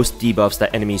away most debuffs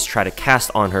that enemies try to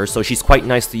cast on her, so she's quite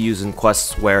nice to use in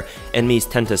quests where enemies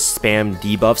tend to spam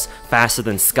debuffs faster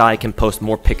than Sky can post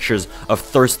more pictures of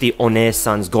thirsty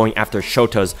One-sans going after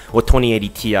Shotas with 2080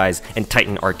 Ti's and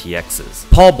Titan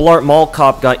RTXs. Paul Blart Mall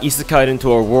Cop got isekai'd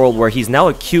into a world where he's now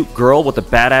a cute girl with a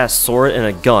badass sword and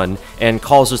a gun, and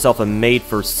calls herself a maid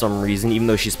for some reason, even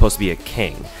though she's supposed to be a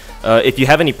king. If you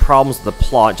have any problems with the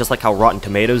plot, just like how Rotten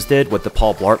Tomatoes did with the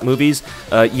Paul Blart movies,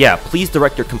 yeah, please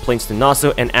direct your complaints to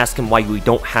Nasu and ask him why we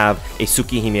don't have a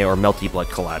Tsukihime or Melty Blood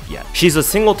collab yet. She's a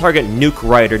single target nuke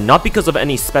rider, not because of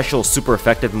any special super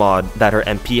effective mod that her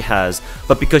MP has,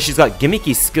 but because she's got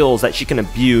gimmicky skills that she can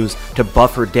abuse to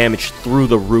buff her damage through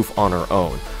the roof on her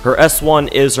own. Her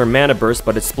S1 is her mana burst,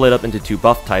 but it's split up into two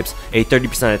buff types, a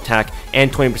 30% attack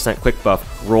and 20% quick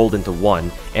buff rolled into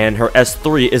one, and her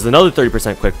S3 is another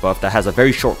 30% quick buff that has a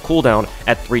very short cooldown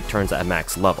at 3 turns at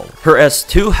max level. Her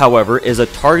S2, however, is a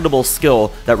targetable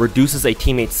skill that reduces a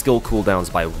teammate's skill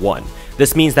cooldowns by 1.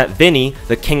 This means that Vinny,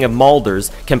 the king of Maulders,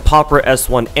 can pop her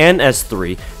S1 and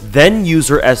S3, then use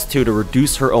her S2 to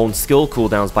reduce her own skill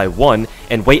cooldowns by 1,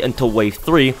 and wait until wave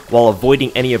 3 while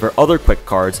avoiding any of her other quick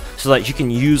cards so that you can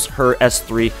use her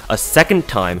S3 a second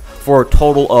time for a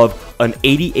total of an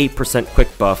 88%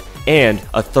 quick buff and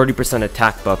a 30%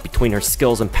 attack buff between her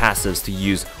skills and passives to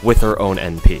use with her own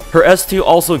NP. Her S2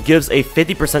 also gives a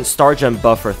 50% star gem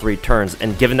buff for 3 turns,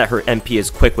 and given that her NP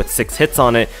is quick with 6 hits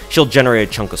on it, she'll generate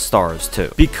a chunk of stars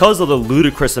too. Because of the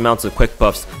ludicrous amounts of quick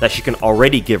buffs that she can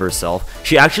already give herself,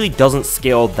 she actually doesn't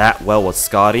scale that well with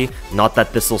Scotty, not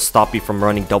that this will stop you from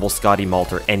running double Scotty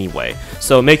Malter anyway,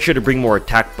 so make sure to bring more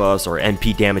attack buffs or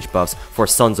NP damage buffs for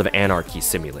Sons of Anarchy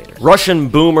Simulator. Russian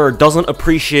Boomer doesn't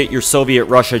appreciate your Soviet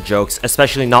Russia jokes,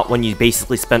 especially not when you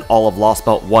basically spent all of Lost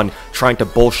Belt 1 trying to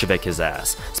Bolshevik his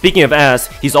ass. Speaking of ass,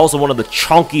 he's also one of the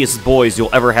chonkiest boys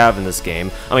you'll ever have in this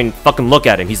game. I mean, fucking look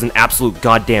at him, he's an absolute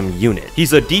goddamn unit.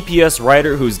 He's a DPS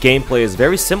rider whose gameplay is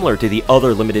very similar to the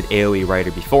other limited AoE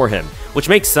rider before him, which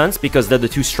makes sense because they're the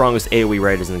 2 strongest AoE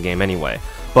riders in the game anyway.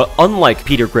 But unlike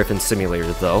Peter Griffin's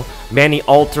simulator though, Manny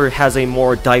Alter has a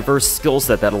more diverse skill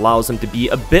set that allows him to be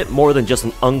a bit more than just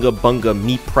an unga bunga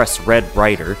meat press red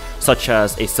rider, such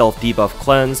as a self debuff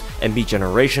cleanse, NP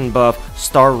generation buff,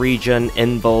 star regen,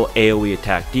 invul, AoE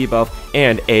attack debuff,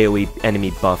 and AoE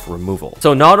enemy buff removal.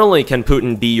 So not only can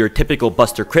Putin be your typical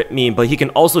Buster crit meme, but he can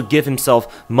also give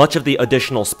himself much of the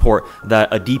additional support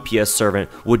that a DPS servant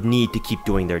would need to keep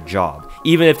doing their job.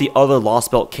 Even if the other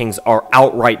Lost Belt kings are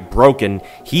outright broken,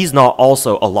 he's not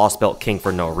also a Lost Belt king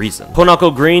for no reason.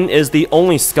 Konako Green is the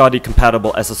only Scotty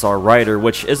compatible SSR rider,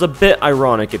 which is a bit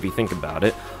ironic if you think about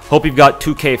it. Hope you've got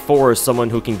 2K4 as someone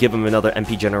who can give him another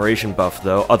MP generation buff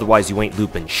though, otherwise you ain't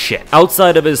looping shit.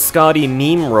 Outside of his Scotty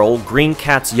meme role, Green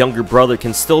Cat's younger brother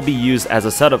can still be used as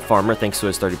a setup farmer thanks to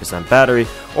his 30% battery,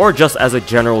 or just as a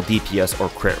general DPS or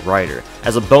crit rider.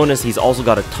 As a bonus, he's also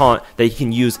got a taunt that he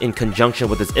can use in conjunction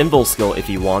with his invul skill if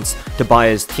he wants, to buy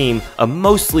his team a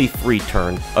mostly free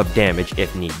turn of damage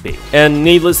if need be. And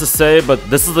needless to say, but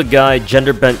this is the guy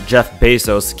gender-bent Jeff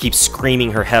Bezos keeps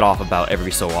screaming her head off about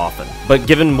every so often. But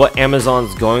given what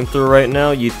Amazon's going through right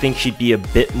now, you'd think she'd be a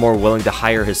bit more willing to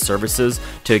hire his services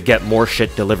to get more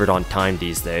shit delivered on time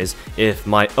these days, if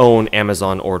my own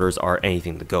Amazon orders are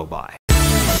anything to go by.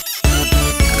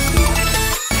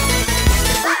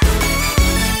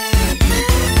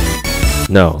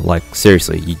 No, like,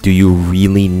 seriously, do you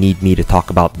really need me to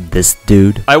talk about this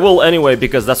dude? I will anyway,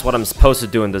 because that's what I'm supposed to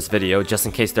do in this video, just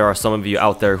in case there are some of you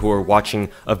out there who are watching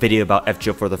a video about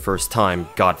FGO for the first time,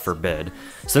 God forbid.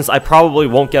 Since I probably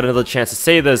won't get another chance to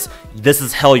say this, this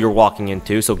is hell you're walking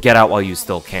into, so get out while you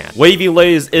still can. Wavy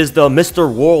Lays is the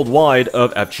Mr. Worldwide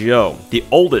of FGO, the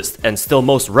oldest and still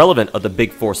most relevant of the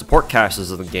big 4 support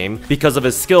casters of the game, because of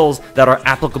his skills that are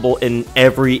applicable in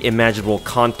every imaginable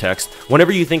context.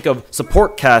 Whenever you think of support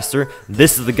support caster,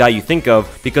 this is the guy you think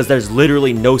of because there's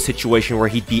literally no situation where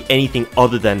he'd be anything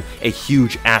other than a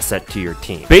huge asset to your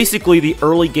team. Basically, the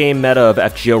early game meta of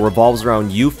FGO revolves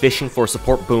around you fishing for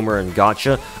support boomer and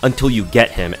gacha until you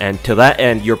get him, and to that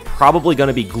end, you're probably going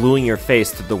to be gluing your face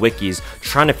to the wikis,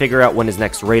 trying to figure out when his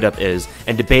next raid up is,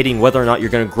 and debating whether or not you're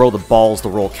going to grow the balls to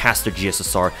roll caster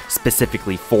GSSR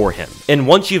specifically for him. And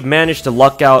once you've managed to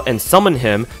luck out and summon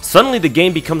him, suddenly the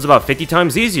game becomes about 50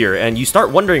 times easier, and you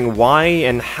start wondering why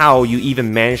and how you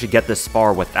even managed to get this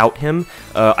far without him.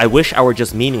 I wish I were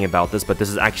just memeing about this, but this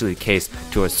is actually the case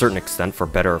to a certain extent, for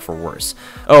better or for worse.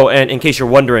 Oh, and in case you're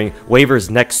wondering, Waver's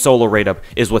next solo raid up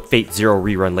is with Fate Zero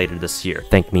rerun later this year.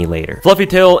 Thank me later. Fluffy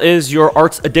Tail is your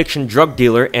arts addiction drug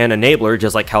dealer and enabler,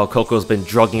 just like how Coco's been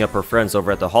drugging up her friends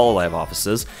over at the Hololive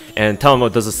offices, and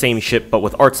Tamamo does the same shit but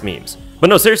with arts memes. But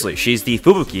no, seriously, she's the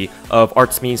Fubuki of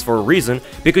arts memes for a reason,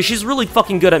 because she's really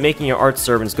fucking good at making your arts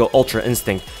servants go Ultra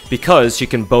Instinct, because she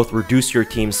can both reduce your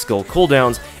team's skill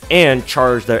cooldowns and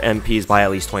charge their MPs by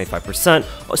at least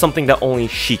 25%, something that only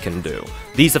she can do.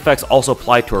 These effects also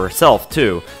apply to herself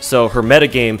too, so her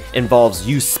metagame involves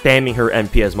you spamming her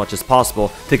MP as much as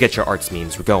possible to get your arts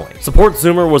memes going. Support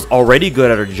Zoomer was already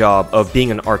good at her job of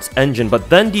being an arts engine, but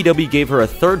then DW gave her a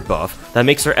third buff that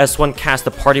makes her S1 cast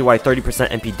a party-wide 30%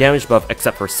 MP damage buff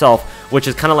except herself, which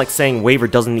is kinda like saying Waver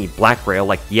doesn't need Black Rail.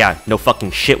 Like, yeah, no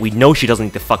fucking shit, we know she doesn't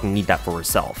need to fucking need that for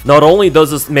herself. Not only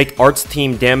does this make arts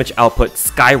team damage output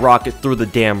skyrocket through the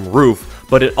damn roof,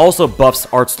 but it also buffs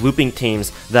arts looping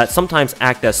teams that sometimes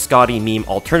act as Scotty meme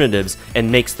alternatives and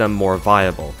makes them more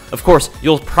viable. Of course,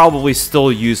 you'll probably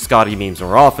still use Scotty memes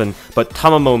more often, but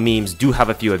Tamamo memes do have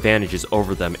a few advantages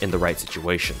over them in the right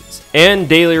situations. And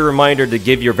daily reminder to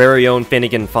give your very own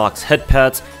Finnegan Fox head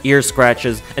pats, ear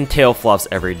scratches, and tail fluffs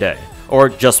every day. Or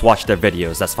just watch their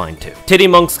videos, that's fine too. Titty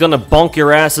Monk's gonna bonk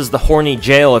your ass as the horny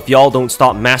jail if y'all don't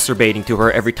stop masturbating to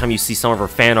her every time you see some of her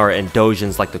fan art and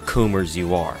dojins like the coomers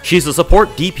you are. She's a support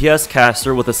DPS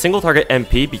caster with a single target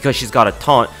MP because she's got a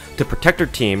taunt to protect her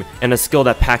team and a skill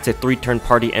that packs a 3-turn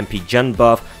party MP gen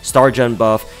buff, star gen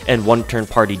buff, and 1-turn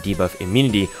party debuff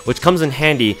immunity, which comes in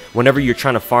handy whenever you're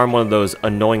trying to farm one of those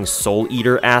annoying soul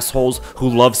eater assholes who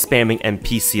love spamming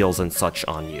MP seals and such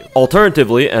on you.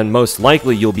 Alternatively, and most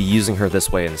likely you'll be using her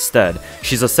this way instead,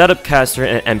 she's a setup caster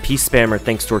and MP spammer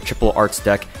thanks to her triple arts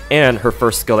deck and her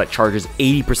first skill that charges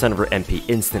 80% of her MP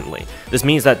instantly. This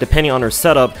means that depending on her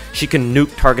setup, she can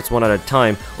nuke targets one at a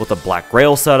time with a Black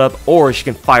Rail setup, or she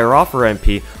can fire off her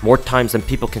MP more times than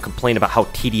people can complain about how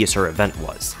tedious her event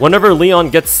was. Whenever Leon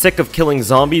gets sick of killing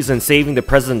zombies and saving the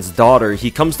president's daughter,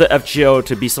 he comes to FGO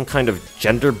to be some kind of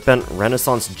gender-bent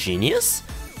renaissance genius?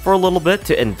 For a little bit,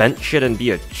 to invent shit and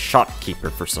be a shopkeeper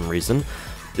for some reason.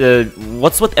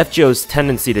 What's with FGO's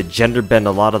tendency to gender bend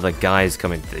a lot of the guys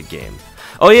coming to the game?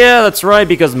 Oh yeah, that's right,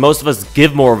 because most of us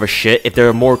give more of a shit if there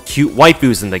are more cute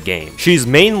waifus in the game. She's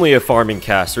mainly a farming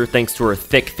caster thanks to her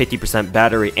thick 50%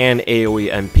 battery and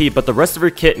AoE MP, but the rest of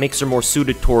her kit makes her more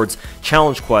suited towards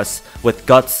challenge quests with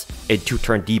Guts, a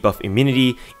 2-turn debuff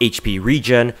immunity, HP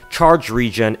regen, charge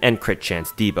regen, and crit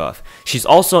chance debuff. She's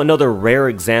also another rare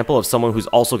example of someone who's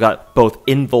also got both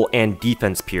invul and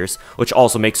defense pierce, which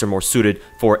also makes her more suited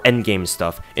for endgame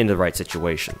stuff in the right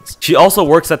situations. She also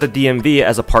works at the DMV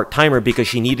as a part-timer because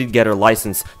she needed to get her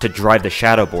license to drive the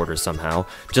shadow border somehow.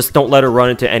 Just don't let her run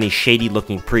into any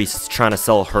shady-looking priests trying to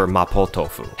sell her mapo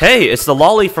tofu. Hey, it's the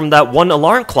lolly from that one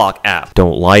alarm clock app.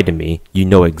 Don't lie to me, you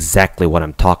know exactly what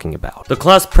I'm talking about. The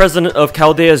class president of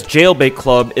Chaldea's Jailbait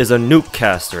Club is a nuke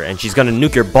caster, and she's gonna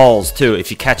nuke your balls too if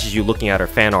she catches you looking at her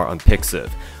fan art on Pixiv.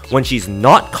 When she's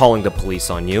not calling the police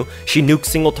on you, she nukes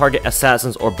single target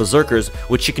assassins or berserkers,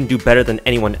 which she can do better than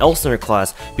anyone else in her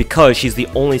class because she's the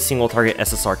only single target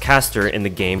SSR caster in the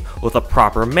game with a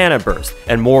proper mana burst,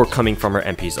 and more coming from her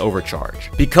MP's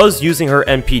overcharge. Because using her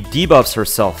MP debuffs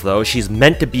herself though, she's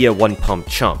meant to be a one-pump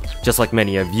chump, just like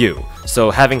many of you.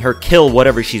 So having her kill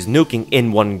whatever she's nuking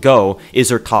in one go is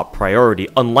her top priority,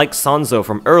 unlike Sanzo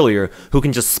from earlier, who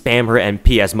can just spam her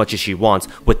MP as much as she wants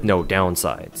with no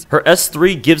downsides. Her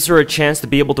S3 gives her a chance to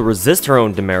be able to resist her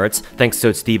own demerits thanks to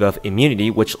its debuff immunity,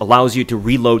 which allows you to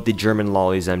reload the German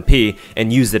lolly's MP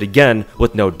and use it again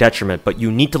with no detriment, but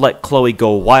you need to let Chloe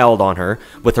go wild on her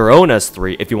with her own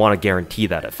S3 if you want to guarantee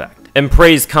that effect. And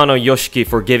praise Kano Yoshiki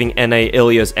for giving NA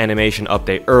Ilya's animation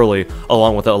update early,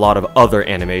 along with a lot of other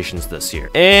animations this year.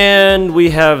 And we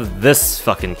have this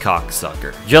fucking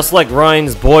cocksucker. Just like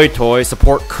Ryan's boy toy,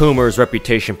 support Coomer's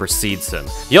reputation precedes him.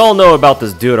 Y'all know about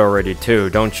this dude already too,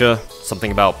 don't ya?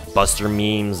 Something about Buster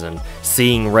memes and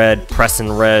seeing red, pressing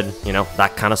red, you know,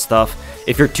 that kind of stuff.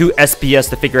 If you're too SPS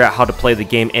to figure out how to play the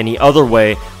game any other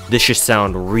way, this should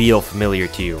sound real familiar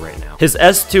to you right now. His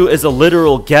S2 is a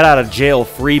literal get out of jail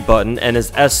free button, and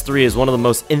his S3 is one of the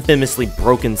most infamously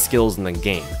broken skills in the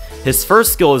game. His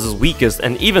first skill is his weakest,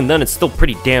 and even then it's still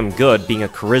pretty damn good, being a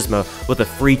charisma with a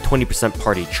free 20%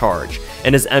 party charge.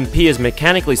 And his MP is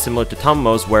mechanically similar to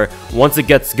Tamamo's, where once it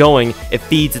gets going, it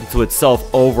feeds into itself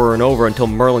over and over until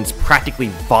Merlin's practically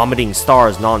vomiting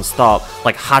stars non-stop,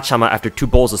 like Hachama after 2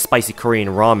 bowls of spicy Korean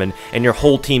ramen, and your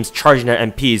whole team's charging their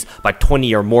MPs by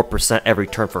 20 or more % every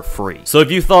turn for free. So if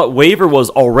you thought Waver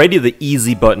was already the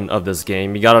easy button of this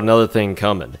game, you got another thing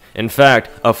coming. In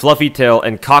fact, a Fluffy Tail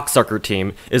and Cocksucker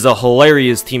team is a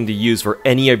hilarious team to use for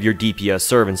any of your DPS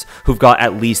servants who've got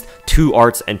at least 2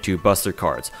 Arts and 2 Buster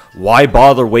cards. Why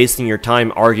bother wasting your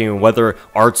time arguing whether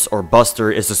Arts or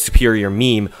Buster is a superior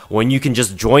meme when you can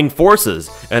just join forces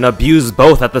and abuse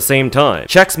both at the same time?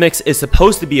 Chex Mix is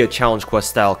supposed to be a challenge quest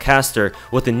style caster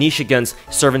with a niche against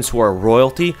servants who are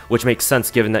royalty, which makes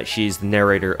sense given that she's the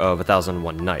narrator of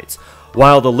 1001 Nights.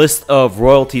 While the list of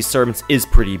royalty servants is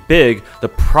pretty big, the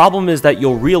problem is that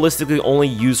you'll realistically only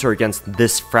use her against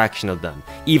this fraction of them.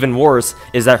 Even worse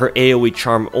is that her AoE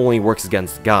charm only works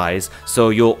against guys, so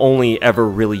you'll only ever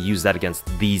really use that against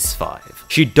these 5.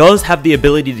 She does have the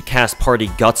ability to cast Party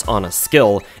Guts on a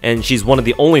skill, and she's one of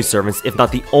the only servants, if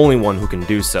not the only one who can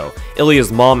do so.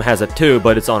 Ilya's mom has it too,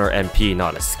 but it's on her MP,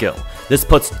 not a skill. This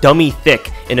puts Dummy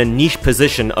Thick in a niche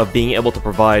position of being able to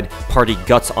provide Party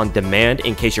Guts on demand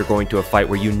in case you're going to a fight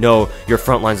where you know your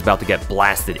front line's about to get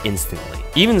blasted instantly.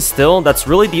 Even still, that's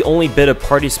really the only bit of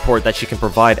party support that she can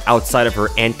provide outside of her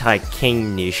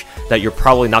anti-king niche that you're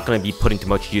probably not going to be putting to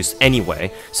much use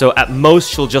anyway, so at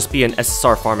most she'll just be an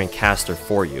SSR farming caster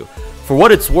for you. For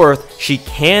what it's worth, she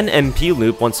can MP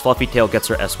loop once Fluffy Tail gets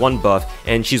her S1 buff,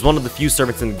 and she's one of the few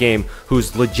servants in the game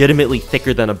who's legitimately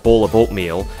thicker than a bowl of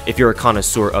oatmeal if you're a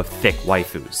connoisseur of thick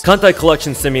waifus. Kantai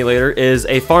Collection Simulator is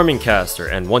a farming caster,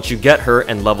 and once you get her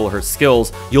and level her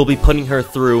skills, you'll be putting her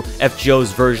through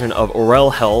FGO's version of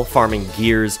Orel Hell, farming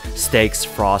gears, stakes,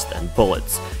 frost, and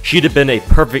bullets. She'd have been a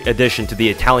perfect addition to the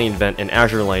Italian vent in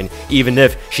Azure Lane, even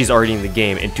if she's already in the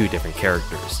game in 2 different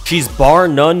characters. She's bar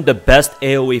none the best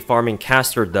AoE farming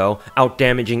caster though,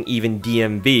 outdamaging even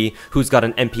DMV, who's got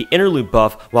an MP interlude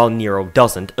buff while Nero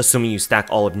doesn't, assuming you stack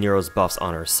all of Nero's buffs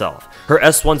on herself. Her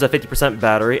S1's a 50%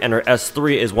 battery, and her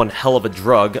S3 is one hell of a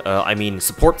drug,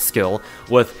 support skill,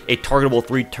 with a targetable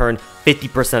 3-turn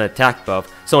 50% attack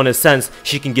buff, so in a sense,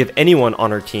 she can give anyone on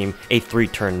her team a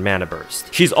 3-turn mana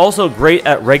burst. She's also great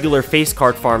at regular face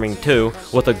card farming too,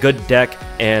 with a good deck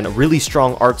and really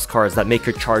strong arts cards that make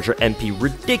her charge her MP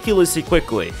ridiculously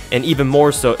quickly, and even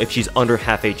more so if she's under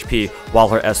half HP while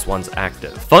her S1's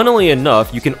active. Funnily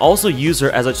enough, you can also use her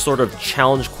as a sort of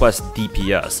challenge quest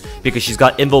DPS, because she's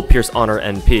got Invul Pierce on her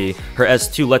NP, her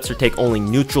S2 lets her take only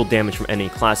neutral damage from enemy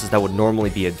classes that would normally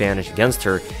be advantaged against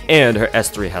her, and her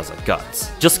S3 has a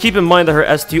Guts. Just keep in mind that her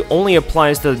S2 only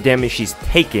applies to the damage she's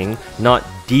taking, not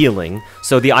dealing,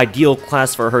 so the ideal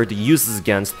class for her to use this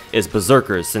against is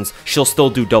Berserkers, since she'll still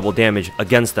do double damage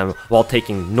against them while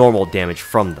taking normal damage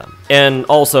from them. And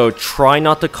also, try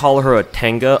not to call her a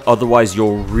Tenga, otherwise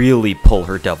you'll really pull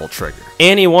her devil trigger.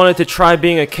 Annie wanted to try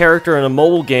being a character in a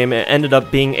mobile game and ended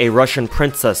up being a Russian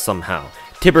princess somehow.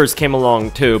 Tibbers came along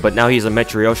too, but now he's a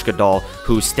Matryoshka doll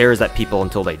who stares at people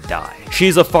until they die.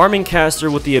 She's a farming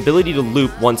caster with the ability to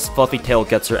loop once Fluffy Tail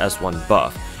gets her S1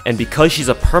 buff. And because she's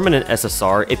a permanent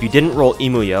SSR, if you didn't roll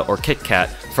Imuya or Kit Kat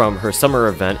from her summer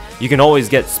event, you can always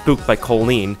get spooked by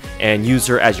Colleen and use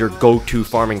her as your go-to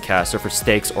farming caster for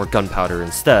stakes or gunpowder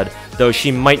instead, though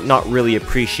she might not really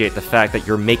appreciate the fact that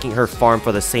you're making her farm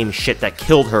for the same shit that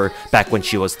killed her back when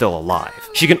she was still alive.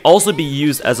 She can also be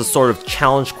used as a sort of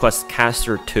challenge quest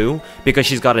caster too, because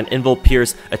she's got an Invul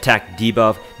Pierce, attack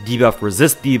debuff, debuff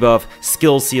resist debuff,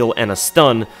 skill seal, and a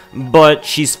stun, but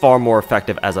she's far more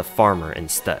effective as a farmer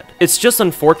instead. It's just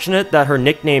unfortunate that her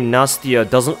nickname Nastia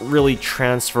doesn't really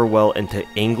transfer well into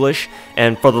English,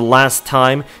 and for the last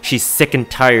time, she's sick and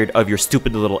tired of your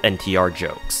stupid little NTR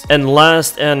jokes. And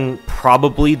last, and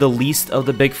probably the least of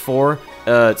the big 4,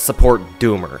 support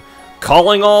Doomer.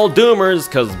 Calling all Doomers,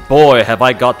 cause boy have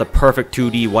I got the perfect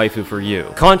 2D waifu for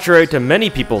you. Contrary to many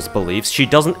people's beliefs, she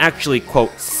doesn't actually,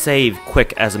 quote, save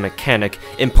quick as a mechanic,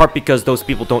 in part because those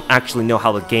people don't actually know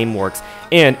how the game works,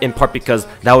 and in part because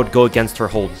that would go against her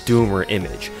whole Doomer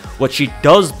image. What she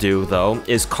does do, though,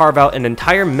 is carve out an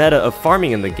entire meta of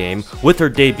farming in the game with her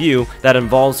debut that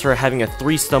involves her having a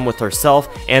 3-stun with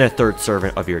herself and a 3rd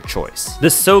servant of your choice.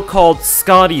 This so-called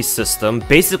Scotty system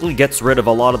basically gets rid of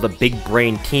a lot of the big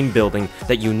brain team building building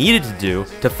that you needed to do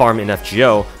to farm in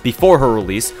FGO before her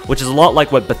release, which is a lot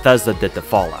like what Bethesda did to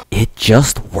Fallout. It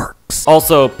just works.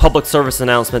 Also, public service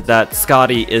announcement that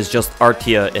Scotty is just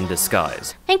Artia in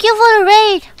disguise. Thank you for the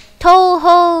raid,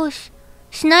 Toho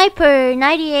Sniper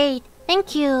 98.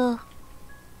 Thank you.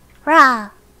 Rah.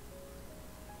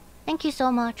 Thank you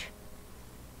so much.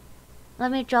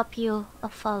 Let me drop you a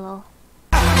follow.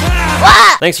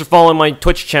 Thanks for following my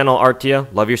Twitch channel, Artia.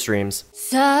 Love your streams.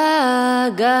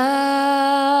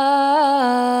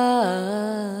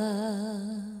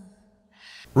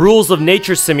 Rules of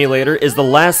Nature Simulator is the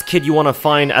last kid you want to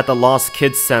find at the Lost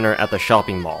Kids Center at the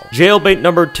shopping mall. Jailbait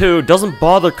number 2 doesn't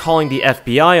bother calling the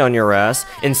FBI on your ass,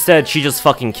 instead she just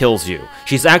fucking kills you.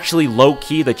 She's actually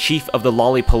low-key the chief of the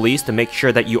lolly police to make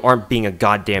sure that you aren't being a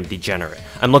goddamn degenerate.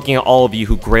 I'm looking at all of you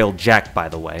who grailed Jack, by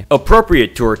the way.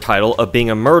 Appropriate to her title of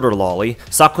being a murder lolly,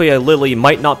 Sakuya Lily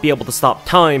might not be able to stop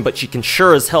time, but she can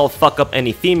sure as hell fuck up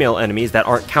any female enemies that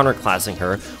aren't counterclassing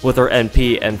her with her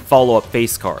NP and follow-up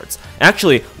face cards.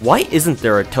 Actually, why isn't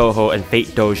there a Toho and Fate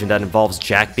Dojin that involves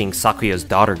Jack being Sakuya's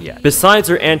daughter yet? Besides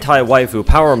her anti-waifu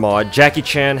power mod,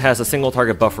 Jackie-chan has a single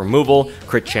target buff removal,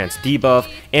 crit chance debuff,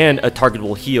 and a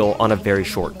targetable heal on a very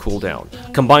short cooldown.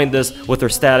 Combine this with her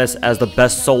status as the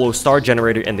best solo star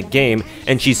generator in the game,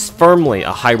 and she's firmly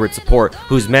a hybrid support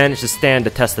who's managed to stand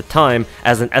the test of time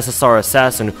as an SSR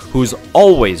assassin who's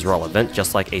always relevant,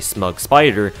 just like a smug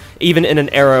spider, even in an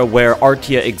era where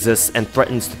Artia exists and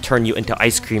threatens to turn you into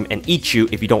ice cream and eat you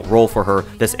if you don't roll for her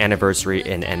this anniversary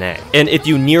in NA. And if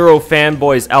you Nero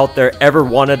fanboys out there ever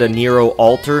wanted a Nero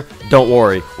altar, don't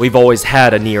worry, we've always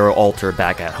had a Nero altar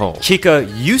back at home. Chica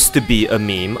used to be a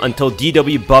meme until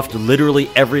DW buffed literally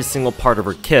every single part of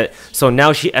her kit, so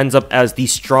now she ends up as the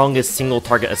strongest single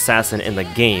target assassin in the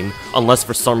game, unless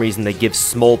for some reason they give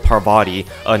Smol Parvati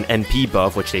an MP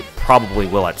buff, which they probably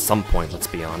will at some point, let's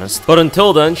be honest. But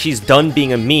until then, she's done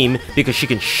being a meme because she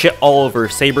can shit all over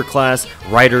Saber class,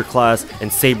 Rider class,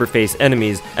 and Saber face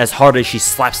enemies as hard as she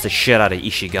slaps the shit out of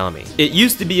Ishigami. It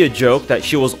used to be a joke that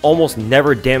she was almost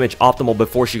never damage optimal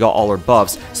before she got all her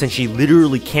buffs, since she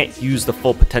literally can't use the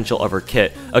full potential of her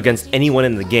kit against anyone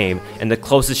in the game, and the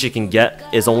closest she can get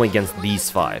is only against these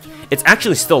 5. It's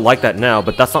actually still like that now,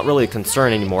 but that's not really a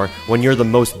concern anymore when you're the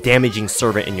most damaging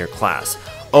servant in your class.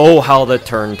 Oh, how the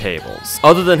turntables.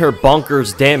 Other than her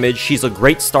bonkers damage, she's a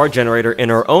great star generator in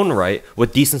her own right,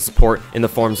 with decent support in the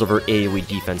forms of her AoE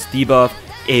defense debuff,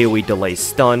 AoE delay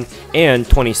stun, and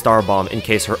 20 star bomb in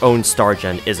case her own star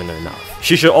gen isn't enough.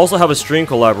 She should also have a stream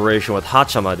collaboration with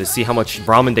Hachama to see how much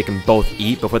ramen they can both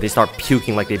eat before they start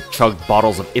puking like they've chugged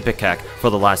bottles of Ipecac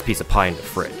for the last piece of pie in the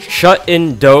fridge.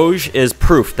 Shut-in Doge is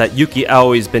proof that Yuki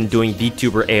Aoi's been doing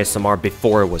VTuber ASMR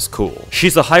before it was cool.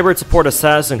 She's a hybrid support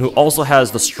assassin who also has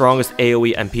the strongest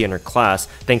AoE MP in her class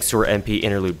thanks to her MP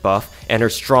interlude buff and her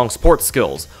strong support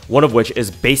skills, one of which is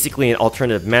basically an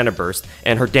alternative mana burst,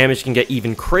 and her damage can get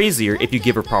even crazier if you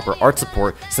give her proper art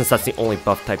support, since that's the only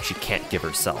buff type she can't give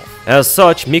herself. As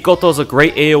such, Mikoto's a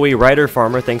great AoE rider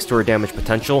farmer thanks to her damage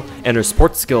potential and her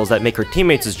support skills that make her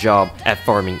teammates' job at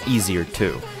farming easier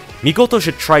too. Mikoto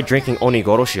should try drinking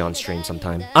Onigoroshi on stream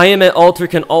sometime. Ayame Alter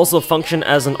can also function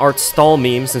as an art stall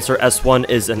meme since her S1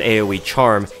 is an AoE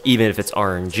charm, even if it's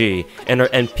RNG, and her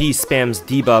NP spams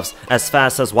debuffs as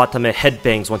fast as Watame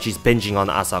headbangs when she's binging on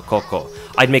Asakoko.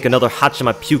 I'd make another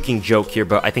Hachima puking joke here,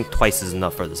 but I think twice is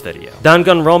enough for this video.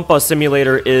 Danganronpa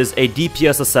Simulator is a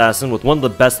DPS assassin with one of the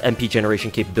best MP generation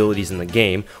capabilities in the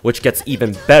game, which gets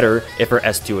even better if her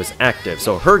S2 is active,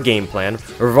 so her game plan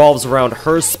revolves around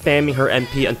her spamming her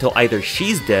MP until either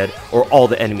she's dead or all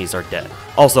the enemies are dead.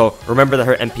 Also, remember that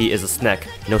her MP is a snack,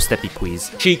 no steppy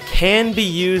please. She can be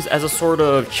used as a sort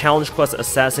of challenge quest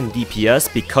assassin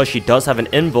DPS because she does have an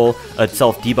invul, a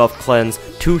self debuff cleanse,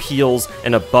 2 heals,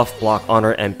 and a buff block on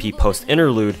her MP post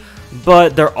interlude,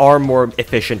 but there are more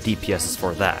efficient DPSs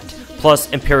for that.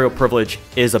 Plus, Imperial Privilege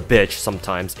is a bitch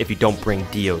sometimes if you don't bring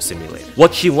Dio Simulator.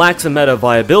 What she lacks in meta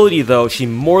viability though, she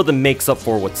more than makes up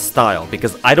for with style,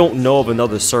 because I don't know of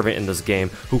another servant in this game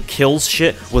who kills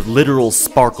shit with literal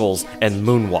sparkles and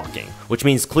moonwalking, which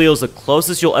means Cleo's the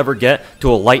closest you'll ever get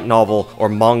to a light novel or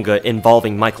manga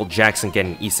involving Michael Jackson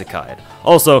getting isekai'd.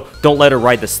 Also, don't let her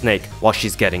ride the snake while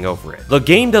she's getting over it. The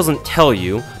game doesn't tell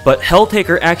you, but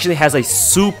Helltaker actually has a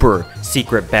super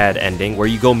secret bad ending where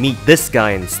you go meet this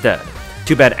guy instead.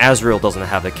 Too bad Azrael doesn't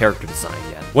have the character design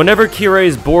yet. Whenever Kirei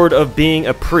is bored of being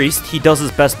a priest, he does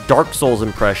his best Dark Souls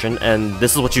impression, and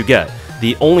this is what you get.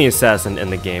 The only assassin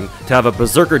in the game to have a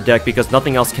Berserker deck because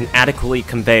nothing else can adequately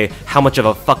convey how much of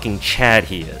a fucking Chad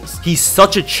he is. He's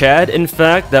such a Chad, in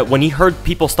fact, that when he heard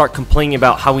people start complaining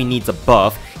about how he needs a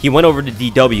buff, he went over to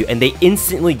DW and they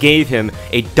instantly gave him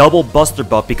a double buster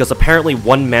buff because apparently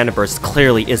one mana burst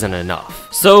clearly isn't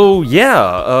enough. So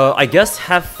yeah, I guess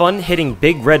have fun hitting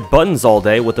big red buttons all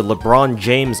day with the LeBron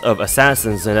James of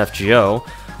assassins in FGO.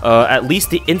 At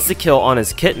least the insta-kill on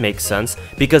his kit makes sense,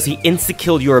 because he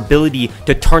insta-killed your ability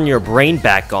to turn your brain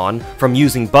back on from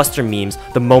using Buster memes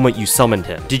the moment you summoned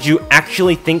him. Did you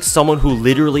actually think someone who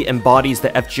literally embodies the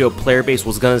FGO player base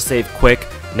was gonna save Quick?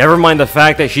 Never mind the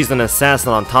fact that she's an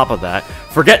assassin on top of that.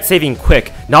 Forget saving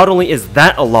Quick, not only is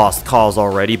that a lost cause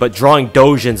already, but drawing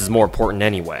Dojins is more important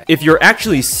anyway. If you're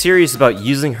actually serious about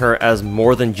using her as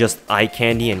more than just eye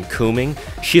candy and cooming,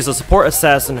 she's a support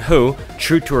assassin who,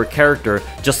 true to her character,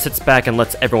 just sits back and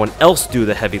lets everyone else do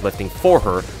the heavy lifting for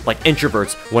her, like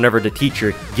introverts whenever the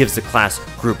teacher gives the class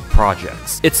group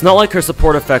projects. It's not like her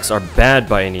support effects are bad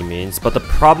by any means, but the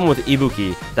problem with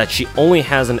Ibuki that she only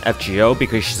has an FGO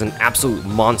because she's an absolute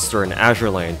monster in Azure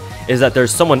Lane is that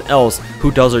there's someone else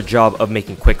who does her job of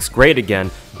making Quicks great again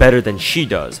better than she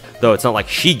does, though it's not like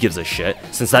she gives a shit,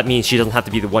 since that means she doesn't have to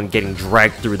be the one getting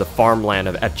dragged through the farmland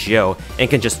of FGO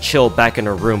and can just chill back in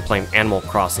her room playing Animal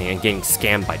Crossing and getting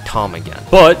scammed by Tom again.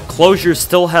 But Closure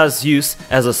still has use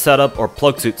as a setup or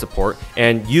plug suit support,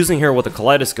 and using her with a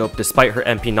Kaleidoscope despite her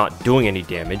MP not doing any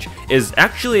damage is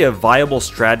actually a viable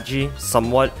strategy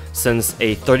somewhat, since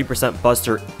a 30%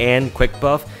 buster and quick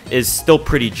buff is still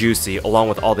pretty juicy along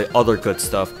with all the other good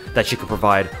stuff that she could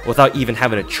provide without even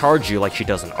having to charge you like she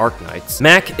does in Arknights.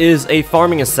 Mac is a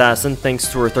farming assassin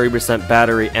thanks to her 30%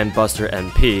 battery and buster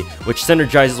MP, which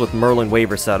synergizes with Merlin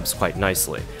waiver setups quite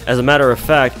nicely. As a matter of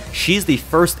fact, she's the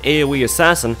first AoE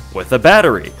assassin with a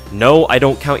battery. No, I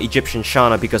don't count Egyptian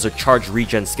Shana because her charge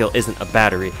regen skill isn't a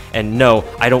battery, and no,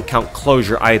 I don't count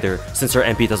Closure either since her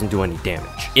MP doesn't do any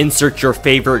damage. Insert your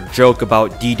favorite joke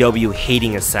about DW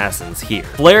hating assassins here.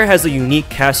 Flare has a unique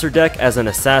caster deck as an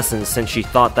assassin since she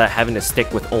thought that having to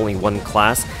stick with only one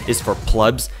class is for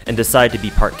plebs and decided to be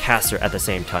part caster at the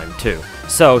same time too.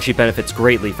 So she benefits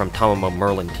greatly from Tamamo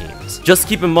Merlin teams. Just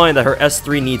keep in mind that her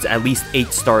S3 needs at least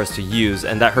 8 stars to use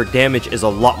and that her damage is a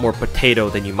lot more potato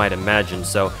than you might imagine,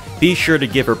 so be sure to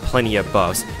give her plenty of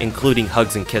buffs, including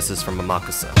hugs and kisses from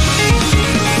Amakusa.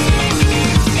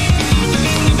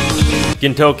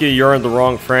 Gintoki, you're in the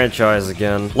wrong franchise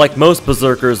again. Like most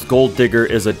Berserkers, Gold Digger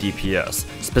is a DPS.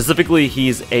 Specifically,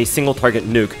 he's a single target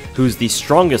nuke who's the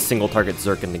strongest single target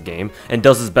Zerk in the game and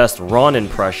does his best Ron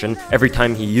impression every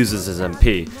time he uses his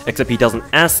MP, except he doesn't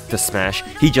ask to smash,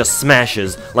 he just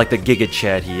smashes like the Giga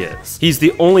Chad he is. He's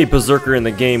the only Berserker in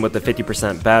the game with the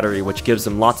 50% battery, which gives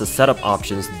him lots of setup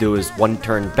options to do his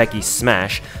one-turn Becky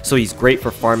smash, so he's great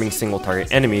for farming single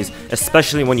target enemies,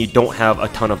 especially when you don't have a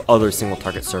ton of other single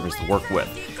target servers to work with.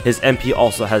 His MP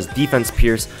also has defense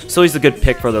pierce, so he's a good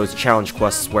pick for those challenge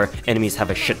quests where enemies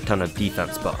have a shit ton of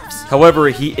defense buffs. However,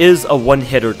 he is a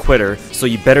one-hitter quitter, so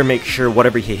you better make sure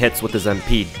whatever he hits with his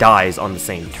MP dies on the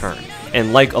same turn.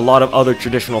 And like a lot of other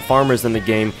traditional farmers in the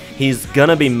game, he's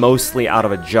gonna be mostly out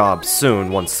of a job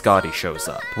soon once Scotty shows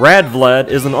up. Rad Vlad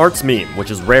is an arts meme, which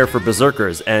is rare for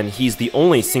Berserkers, and he's the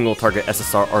only single target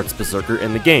SSR arts Berserker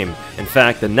in the game. In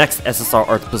fact, the next SSR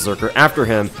arts Berserker after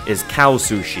him is Cow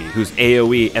Sushi, who's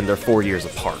AoE and they're 4 years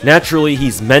apart. Naturally,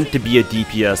 he's meant to be a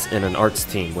DPS in an arts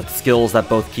team, with skills that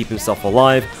both keep himself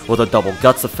alive with a double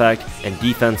guts effect and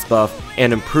defense buff,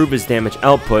 and improve his damage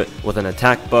output with an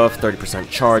attack buff, 30%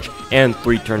 charge, and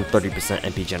 3-turn 30%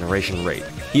 MP generation rate.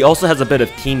 He also has a bit of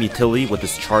team utility with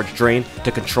his charge drain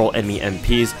to control enemy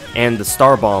MPs and the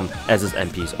Star Bomb as his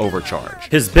MPs overcharge.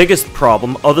 His biggest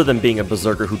problem, other than being a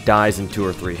Berserker who dies in 2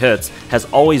 or 3 hits, has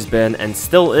always been and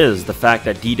still is the fact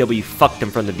that DW fucked him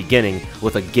from the beginning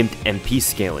with a gimped MP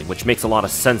scaling, which makes a lot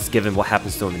of sense given what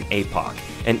happens to him in APOC.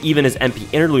 And even his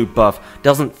MP interlude buff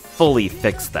doesn't fully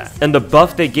fix that. And the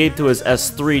buff they gave to his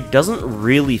S3 doesn't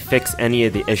really fix any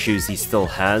of the issues he still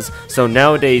has, so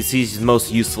nowadays he's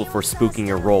most useful for spooking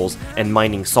your rolls and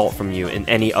mining salt from you in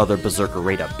any other Berserker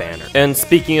raid-up banner. And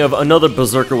speaking of another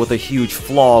Berserker with a huge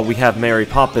flaw, we have Mary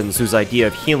Poppins, whose idea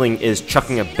of healing is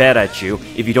chucking a bed at you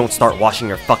if you don't start washing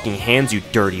your fucking hands, you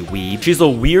dirty weeb. She's a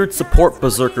weird support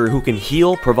Berserker who can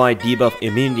heal, provide debuff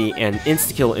immunity, and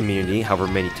insta-kill immunity, however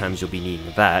many times you'll be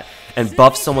needing that, and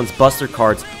buff someone's buster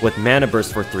cards with mana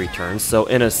burst for 3 turns, so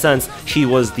in a sense, she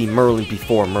was the Merlin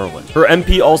before Merlin. Her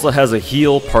MP also has a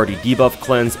heal, party debuff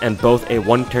cleanse, and both a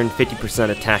 1-turn 50%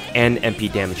 attack and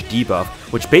MP damage debuff,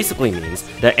 which basically means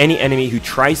that any enemy who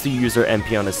tries to use their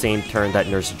MP on the same turn that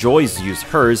Nurse Joy's use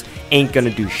hers ain't gonna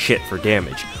do shit for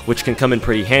damage, which can come in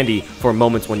pretty handy for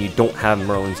moments when you don't have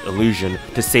Merlin's illusion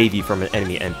to save you from an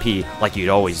enemy MP like you'd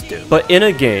always do. But in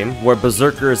a game where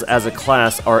Berserkers as a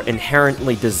class are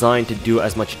inherently designed trying to do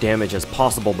as much damage as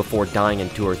possible before dying in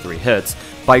 2 or 3 hits.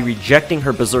 By rejecting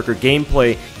her Berserker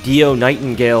gameplay, Dio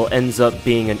Nightingale ends up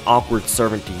being an awkward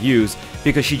servant to use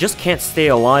because she just can't stay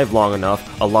alive long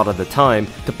enough a lot of the time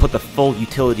to put the full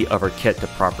utility of her kit to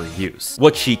proper use.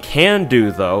 What she can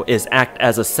do though is act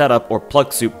as a setup or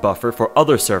plug soup buffer for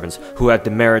other servants who have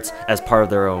demerits as part of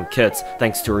their own kits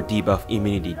thanks to her debuff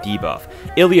immunity debuff.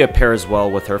 Ilya pairs well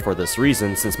with her for this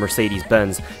reason since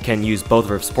Mercedes-Benz can use both of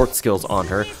her support skills on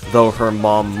her, though her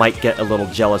mom might get a little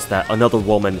jealous that another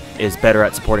woman is better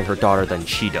at supporting her daughter than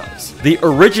she does. The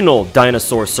original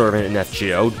dinosaur servant in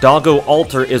FGO, Doggo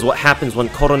Alter, is what happens when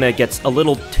Korone gets a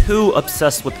little too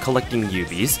obsessed with collecting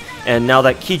Yubis, and now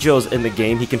that Kijo's in the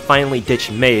game, he can finally ditch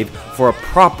Maeve for a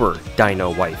proper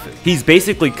dino waifu. He's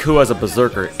basically Ku as a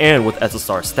berserker and with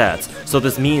SSR stats, so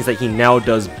this means that he now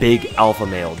does big alpha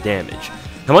male damage.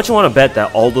 How much you want to bet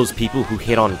that all those people who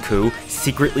hate on Ku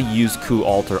secretly use Ku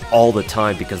Alter all the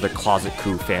time because they're closet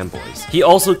Ku fanboys? He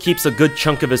also keeps a good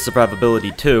chunk of his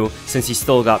survivability too, since he's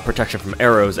still got protection from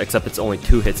arrows, except it's only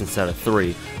 2 hits instead of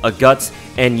 3, a guts,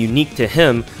 and unique to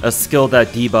him, a skill that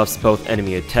debuffs both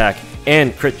enemy attack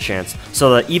and crit chance,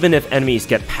 so that even if enemies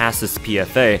get past this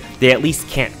PFA, they at least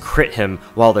can't crit him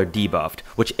while they're debuffed,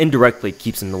 which indirectly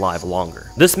keeps him alive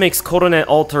longer. This makes Korone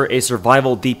Alter a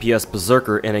survival DPS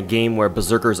berserker in a game where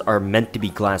berserkers are meant to be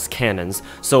glass cannons,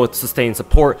 so with sustained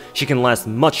support, she can last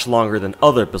much longer than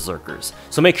other berserkers.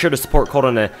 So make sure to support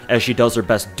Korone as she does her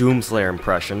best Doomslayer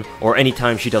impression, or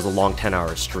anytime she does a long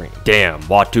 10-hour stream. Damn,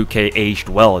 Watame aged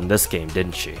well in this game,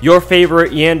 didn't she? Your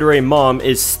favorite Yandere mom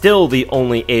is still the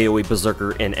only AoE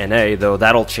berserker in NA, though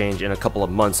that'll change in a couple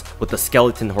of months with the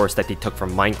skeleton horse that they took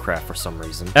from Minecraft for some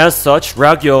reason. As such,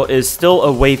 Ragyo is still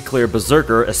a wave clear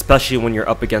berserker, especially when you're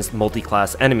up against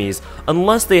multi-class enemies,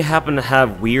 unless they happen to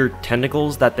have weird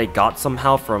tentacles that they got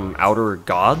somehow from outer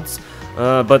gods.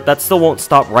 But that still won't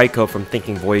stop Raiko from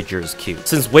thinking Voyager is cute.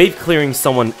 Since wave clearing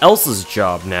someone else's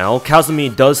job now,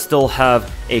 Kazumi does still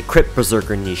have a crit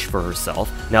berserker niche for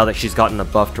herself, now that she's gotten a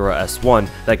buff to her S1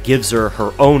 that gives her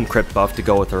her own crit buff to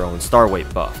go with her own star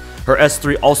weight buff. Her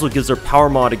S3 also gives her power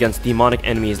mod against demonic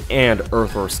enemies and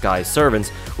Earth or Sky servants,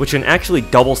 which can actually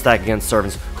double stack against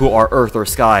servants who are Earth or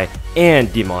Sky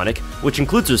and demonic, which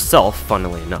includes herself,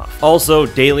 funnily enough. Also,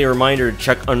 daily reminder to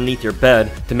check underneath your bed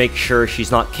to make sure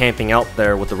she's not camping out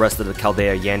there with the rest of the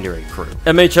Chaldea Yandere crew.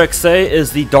 MHXA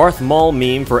is the Darth Maul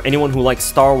meme for anyone who likes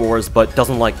Star Wars but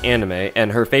doesn't like anime,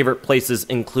 and her favorite places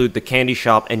include the candy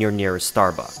shop and your nearest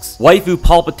Starbucks. Waifu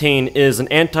Palpatine is an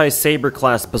anti-Saber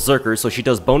class berserker, so she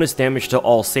does bonus damage to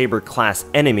all Saber class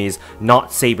enemies,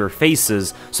 not Saber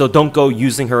faces, so don't go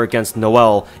using her against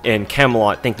Noelle in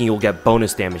Camelot thinking you'll get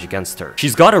bonus damage against her.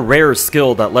 She's got a rare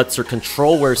skill that lets her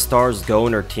control where stars go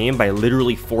in her team by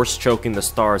literally force choking the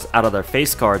stars out of their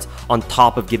face cards on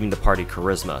top of giving the party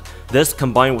charisma. This,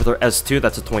 combined with her S2,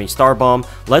 that's a 20 star bomb,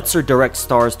 lets her direct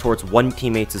stars towards one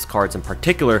teammate's cards in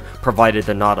particular, provided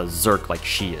they're not a Zerk like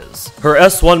she is. Her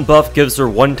S1 buff gives her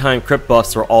one-time crit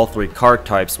buffs for all 3 card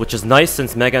types, which is nice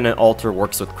since Megan and Alter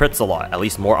works with crits a lot, at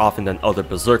least more often than other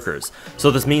berserkers.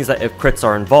 So this means that if crits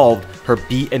are involved, her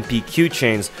B and PQ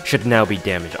chains should now be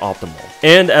damage optimal.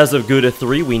 And as of Gouda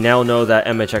 3, we now know that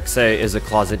MHXA is a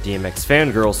closet DMX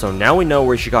fangirl, so now we know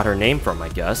where she got her name from, I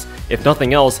guess. If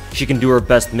nothing else, she can do her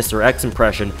best Mr. X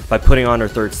impression by putting on her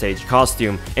 3rd stage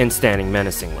costume and standing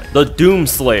menacingly. The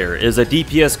Doomslayer is a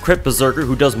DPS crit berserker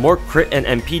who does more crit and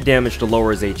MP damage to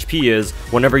lower his HP is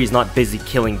whenever he's not busy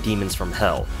killing demons from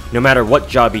hell. No matter what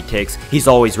job he takes, he's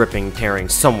always ripping and tearing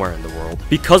somewhere in the world.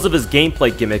 Because of his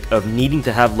gameplay gimmick of needing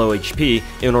to have low HP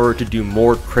in order to do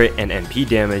more crit and MP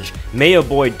damage, Mayo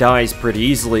Boy dies pretty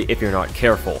easily if you're not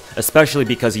careful, especially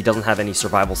because he doesn't have any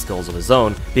survival skills of his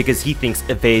own, because he thinks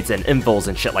evades and invuls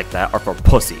and shit like that are for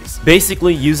pussies.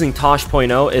 Basically, using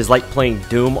Tosh.0 is like playing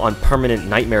Doom on permanent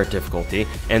nightmare difficulty,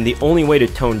 and the only way to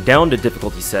tone down the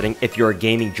difficulty setting if you're a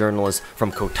gaming journalist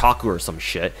from Kotaku or some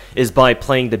shit is by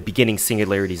playing the beginning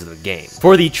singularities of the game.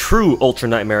 For the true Ultra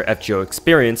Nightmare FGO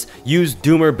experience, use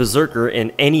Doomer Berserker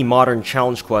in any modern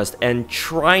challenge quest and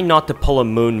try not to pull a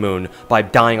Moon by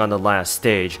dying on the last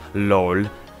stage, lol.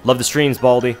 Love the streams,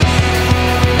 Baldy.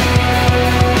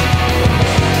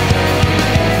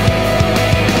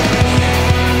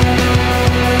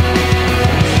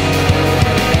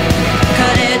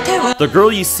 The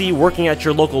girl you see working at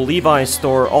your local Levi's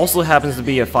store also happens to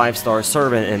be a 5-star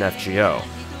servant in FGO.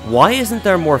 Why isn't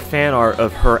there more fan art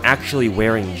of her actually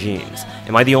wearing jeans?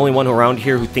 Am I the only one around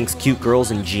here who thinks cute girls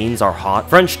in jeans are hot?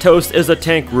 French Toast is a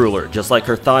tank ruler. Just like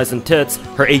her thighs and tits,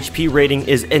 her HP rating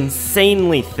is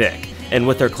insanely thick. and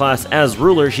with her class as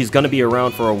ruler, she's gonna be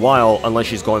around for a while unless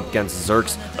she's going against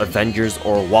Zerks, Avengers,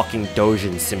 or Walking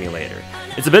Dojin Simulator.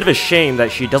 It's a bit of a shame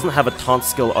that she doesn't have a taunt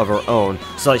skill of her own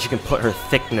so that she can put her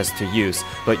thickness to use,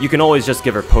 but you can always just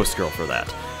give her Post Girl for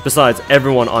that. Besides,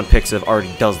 everyone on Pixiv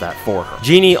already does that for her.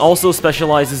 Genie also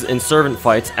specializes in servant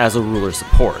fights as a ruler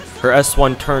support. Her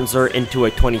S1 turns her into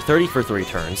a 20-30 for 3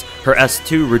 turns, her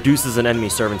S2 reduces an enemy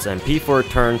servant's MP for a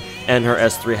turn, and her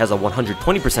S3 has a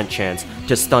 120% chance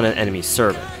to stun an enemy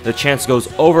servant. The chance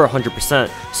goes over 100%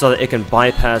 so that it can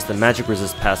bypass the magic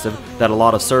resist passive that a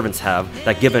lot of servants have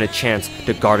that give it a chance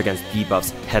to guard against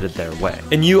debuffs headed their way.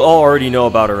 And you all already know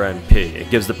about her MP.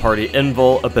 It gives the party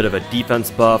invul, a bit of a defense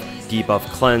buff, debuff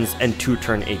cleanse, and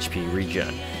 2-turn HP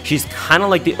regen. She's kinda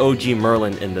like the OG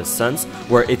Merlin in this sense,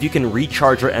 where if you can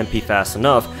recharge her MP fast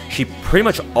enough, she pretty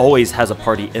much always has a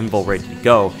party invul ready to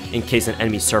go in case an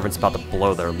enemy servant's about to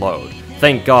blow their load.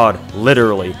 Thank God,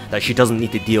 literally, that she doesn't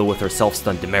need to deal with her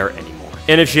self-stun demerit anymore.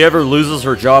 And if she ever loses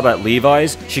her job at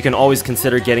Levi's, she can always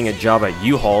consider getting a job at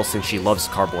U-Haul since she loves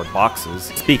cardboard boxes.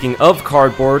 Speaking of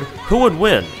cardboard, who would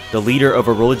win? The leader of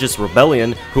a religious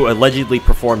rebellion who allegedly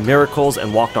performed miracles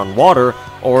and walked on water,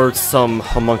 or some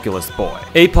homunculus boy?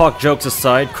 APOC jokes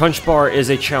aside, Crunch Bar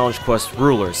is a challenge quest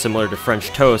ruler similar to French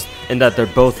Toast in that they're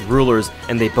both rulers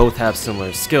and they both have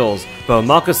similar skills, but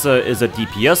Makusa is a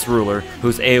DPS ruler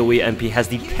whose AoE MP has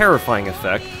the terrifying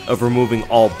effect of removing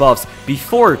all buffs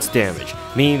before its damage,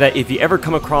 meaning that if you ever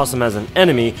come across him as an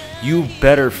enemy, you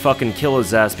better fucking kill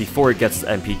his ass before it gets his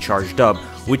MP charged up,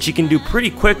 which he can do pretty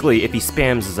quickly if he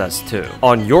spams his S2.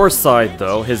 On your side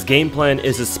though, his game plan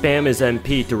is to spam his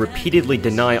MP to repeatedly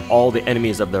deny all the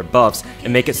enemies of their buffs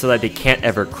and make it so that they can't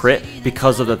ever crit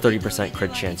because of the 30%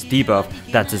 crit chance debuff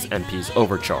that's his MP's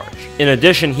overcharge. In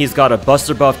addition, he's got a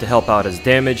buster buff to help out his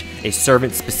damage, a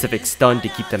servant specific stun to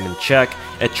keep them in check,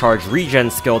 a charge regen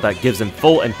skill that gives him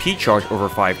full MP charge over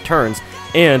 5 turns,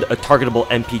 and a targetable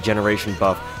MP generation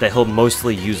buff that he'll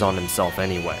mostly use on himself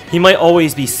anyway. He might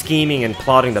always be scheming and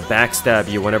plotting to backstab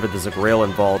you whenever there's a grail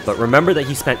involved, but remember that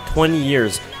he spent 20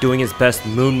 years doing his best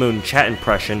Moon chat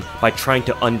impression by trying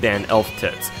to unban elf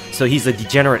tits, so he's a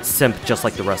degenerate simp just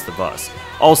like the rest of us.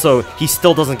 Also, he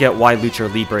still doesn't get why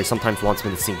Lucha Libre sometimes wants me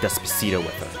to sing Despacito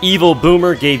with him. Evil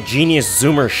Boomer gave Genius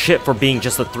Zoomer shit for being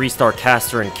just a 3-star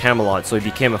caster in Camelot, so he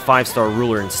became a 5-star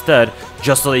ruler instead,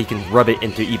 just so that he can rub it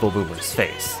into Evil Boomer's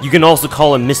face. You can also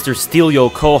call him Mr. Steelyo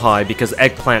Kohai because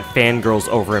Eggplant fangirls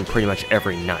over him pretty much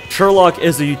every night. Sherlock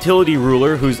is a utility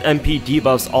ruler whose MP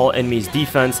debuffs all enemies'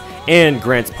 defense and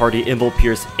grants party invul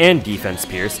pierce and defense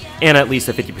pierce, and at least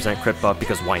a 50% crit buff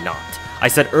because why not? I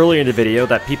said earlier in the video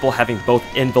that people having both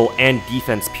invul and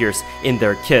defense pierce in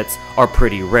their kits are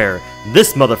pretty rare.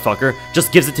 This motherfucker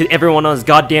just gives it to everyone on his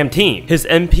goddamn team. His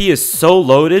MP is so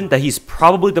loaded that he's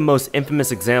probably the most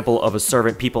infamous example of a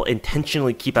servant people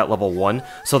intentionally keep at level 1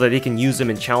 so that they can use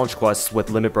him in challenge quests with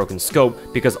limit broken scope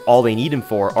because all they need him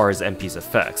for are his MP's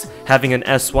effects. Having an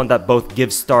S1 that both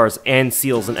gives stars and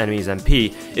seals an enemy's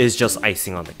MP is just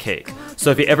icing on the cake.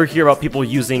 So if you ever hear about people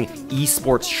using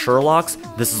esports Sherlocks,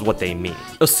 this is what they mean.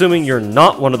 Assuming you're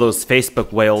not one of those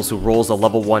Facebook whales who rolls a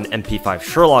level 1 MP5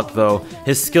 Sherlock though,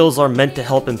 his skills are meant to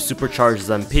help him supercharge his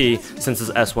MP since his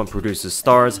S1 produces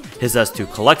stars, his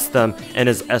S2 collects them, and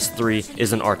his S3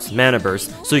 is an art's mana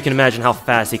burst, so you can imagine how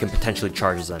fast he can potentially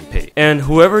charge his MP. And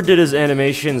whoever did his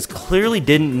animations clearly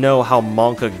didn't know how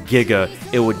Monka Giga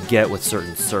it would get with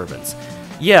certain servants.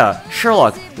 Yeah,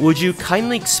 Sherlock, would you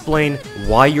kindly explain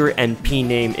why your NP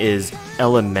name is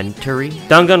Elementary?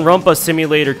 Danganronpa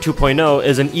Simulator 2.0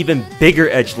 is an even bigger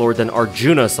edgelord than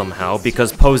Arjuna somehow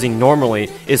because posing normally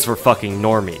is for fucking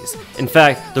normies. In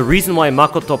fact, the reason why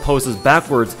Makoto poses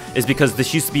backwards is because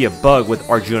this used to be a bug with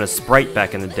Arjuna's sprite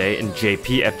back in the day in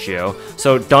JP FGO,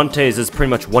 so Dante's is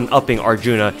pretty much one-upping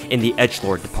Arjuna in the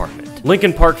edgelord department.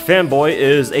 Linkin Park Fanboy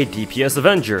is a DPS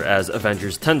Avenger, as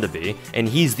Avengers tend to be, and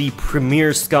he's the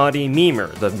premier Scotty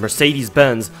memer, the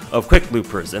Mercedes-Benz of quick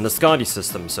loopers in the Scotty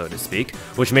system, so to speak,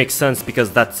 which makes sense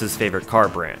because that's his favorite car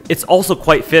brand. It's also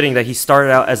quite fitting that he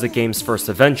started out as the game's first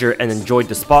Avenger and enjoyed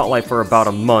the spotlight for about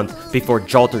a month before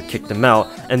Jalter kicked him out,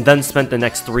 and then spent the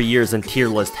next 3 years in tier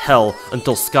list hell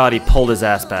until Scotty pulled his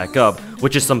ass back up,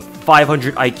 which is some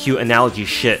 500 IQ analogy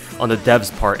shit on the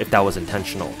devs' part if that was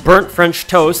intentional. Burnt French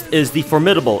Toast is the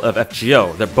formidable of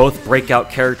FGO. They're both breakout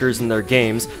characters in their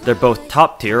games, they're both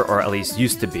top tier, or at least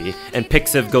used to be, and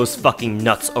Pixiv goes fucking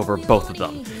nuts over both of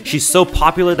them. She's so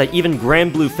popular that even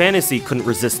Grand Blue Fantasy couldn't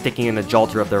resist sticking in a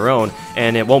Jalter of their own,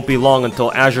 and it won't be long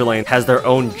until Azure Lane has their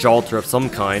own Jalter of some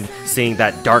kind, seeing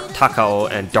that Dark Takao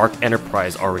and Dark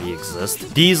Enterprise already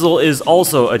exist. Diesel is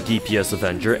also a DPS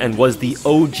Avenger and was the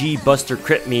OG Buster Monster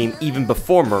Crit meme even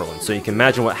before Merlin, so you can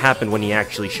imagine what happened when he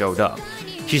actually showed up.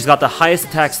 She's got the highest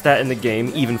attack stat in the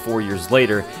game, even 4 years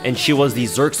later, and she was the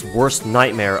Zerk's worst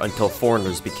nightmare until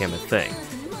foreigners became a thing.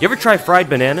 You ever try fried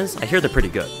bananas? I hear they're pretty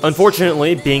good.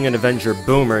 Unfortunately, being an Avenger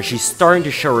boomer, she's starting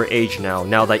to show her age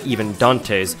now that even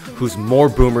Dante's, who's more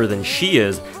boomer than she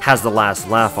is, has the last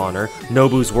laugh on her,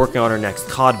 Nobu's working on her next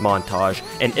COD montage,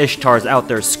 and Ishtar's out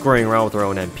there screwing around with her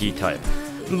own MP type.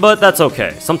 But that's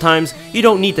okay. Sometimes you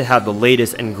don't need to have the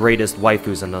latest and greatest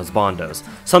waifus and husbandos.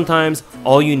 Sometimes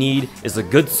all you need is a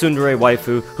good tsundere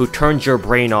waifu who turns your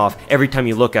brain off every time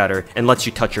you look at her and lets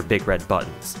you touch her big red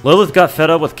buttons. Lilith got fed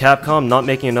up with Capcom not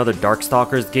making another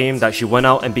Darkstalkers game that she went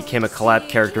out and became a collab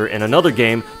character in another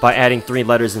game by adding 3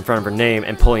 letters in front of her name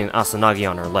and pulling an Asanagi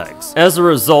on her legs. As a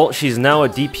result, she's now a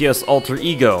DPS alter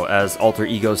ego, as alter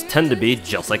egos tend to be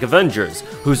just like Avengers,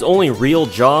 whose only real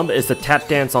job is to tap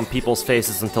dance on people's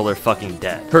faces until they're fucking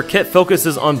dead. Her kit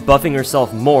focuses on buffing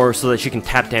herself more so that she can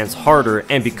tap dance harder,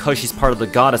 and because she's part of the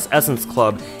Goddess Essence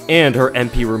Club and her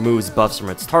MP removes buffs from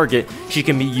its target, she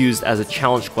can be used as a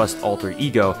challenge quest alter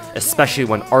ego, especially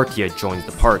when Artia joins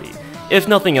the party. If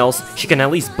nothing else, she can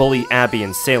at least bully Abby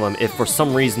and Salem if for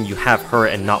some reason you have her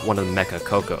and not one of the Mecha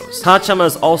Cocos. Hachama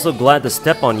is also glad to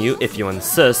step on you if you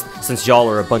insist, since y'all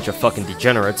are a bunch of fucking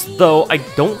degenerates, though I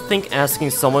don't think asking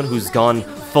someone who's gone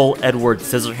full Edward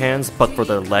Scissorhands but for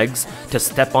their legs to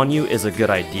step on you is a good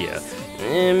idea.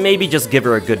 Maybe just give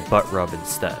her a good butt rub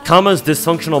instead. Kama's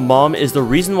dysfunctional mom is the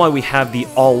reason why we have the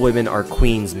all women are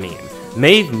queens meme.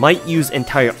 Maeve might use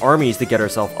entire armies to get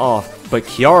herself off, but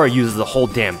Kiara uses the whole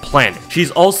damn planet.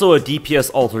 She's also a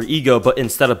DPS alter ego, but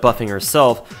instead of buffing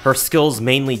herself, her skills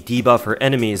mainly debuff her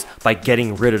enemies by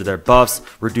getting rid of their buffs,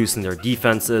 reducing their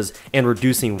defenses, and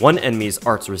reducing one enemy's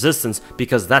art's resistance,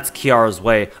 because that's Kiara's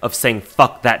way of saying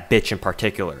fuck that bitch in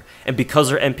particular. And because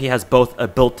her MP has both a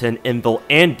built-in invul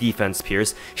and defense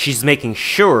pierce, she's making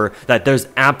sure that there's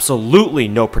absolutely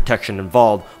no protection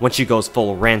involved when she goes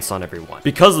full rants on everyone.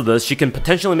 Because of this, she can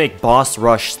potentially make boss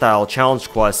rush style challenge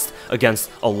quests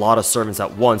against a lot of servants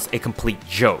at once a complete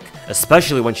joke,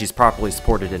 especially when she's properly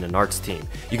supported in an arts team.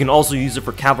 You can also use it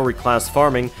for cavalry class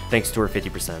farming thanks to her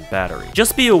 50% battery.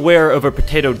 Just be aware of her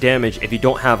potato damage if you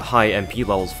don't have high MP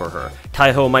levels for her.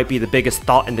 Taiho might be the biggest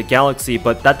thought in the galaxy,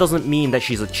 but that doesn't mean that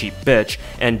she's a cheap bitch,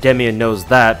 and Demian knows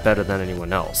that better than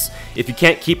anyone else. If you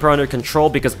can't keep her under control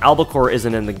because Albacore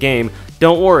isn't in the game,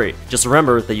 don't worry, just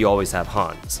remember that you always have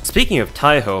Hans. Speaking of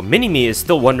Taiho, Minimi is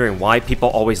still wondering why people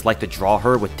always like to draw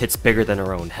her with tits bigger than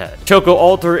her own head. Choco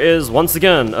Alter is, once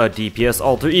again, a DPS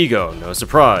alter ego, no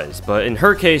surprise, but in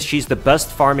her case, she's the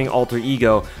best farming alter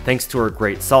ego thanks to her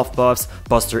great self buffs,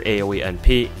 Buster AoE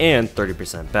NP, and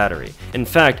 30% battery. In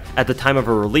fact, at the time of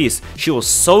her release, she was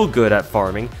so good at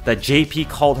farming that JP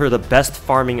called her the best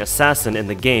farming assassin in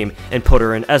the game and put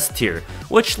her in S tier,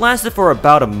 which lasted for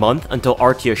about a month until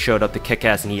Artia showed up to kick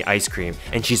ass and eat ice cream,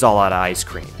 and she's all out of ice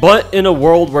cream. But in a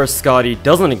world where Scotty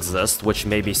doesn't exist, which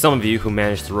may be some of you who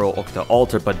managed to roll Okta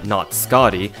Alter but not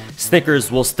Scotty,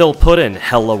 Snickers will still put in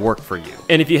hella work for you.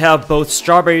 And if you have both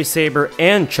Strawberry Saber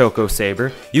and Choco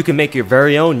Saber, you can make your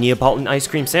very own Neapolitan ice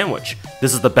cream sandwich.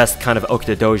 This is the best kind of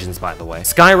Okta Dojins, by the way.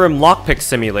 Skyrim Lockpick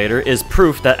Simulator is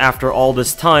proof that after all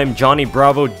this time, Johnny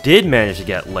Bravo did manage to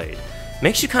get laid.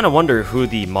 Makes you kind of wonder who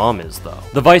the mom is, though.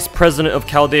 The vice president of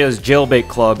Chaldea's Jailbait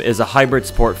Club is a hybrid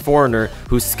support foreigner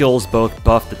whose skills both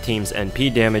buff the team's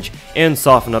NP damage and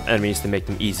soften up enemies to make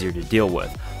them easier to deal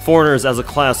with. Foreigners as a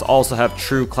class also have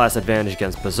true class advantage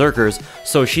against Berserkers,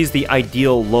 so she's the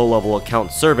ideal low-level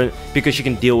account servant because she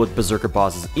can deal with Berserker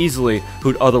bosses easily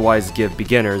who'd otherwise give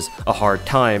beginners a hard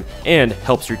time, and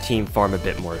helps your team farm a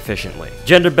bit more efficiently.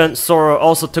 Gender-bent Sora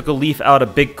also took a leaf out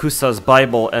of Big Kusa's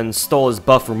Bible and stole his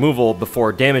buff removal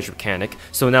before damage mechanic,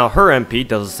 so now her MP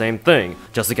does the same thing,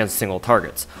 just against single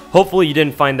targets. Hopefully you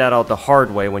didn't find that out the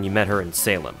hard way when you met her in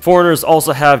Salem. Foreigners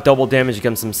also have double damage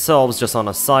against themselves, just on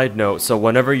a side note, so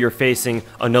whenever you're facing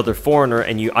another foreigner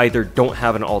and you either don't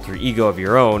have an alter ego of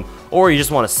your own, or you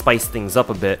just want to spice things up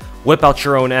a bit, whip out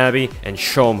your own Abby and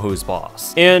show them who's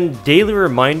boss. And daily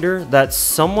reminder that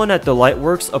someone at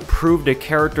Delightworks approved a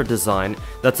character design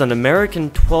that's an American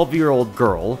 12-year-old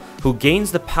girl who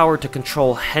gains the power to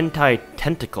control hentai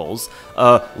tentacles,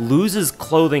 loses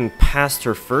clothing past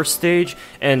her first stage,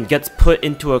 and gets put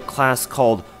into a class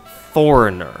called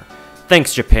Foreigner.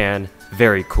 Thanks, Japan.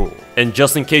 Very cool. And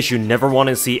just in case you never want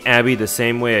to see Abby the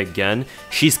same way again,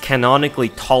 she's canonically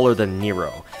taller than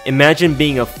Nero. Imagine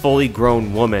being a fully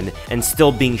grown woman and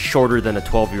still being shorter than a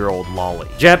 12-year-old lolly.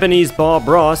 Japanese Bob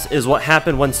Ross is what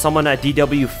happened when someone at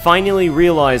DW finally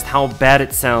realized how bad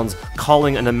it sounds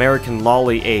calling an American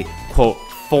lolly a, quote,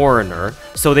 foreigner,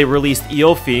 so they released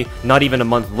Iofi not even a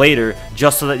month later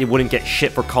just so that they wouldn't get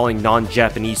shit for calling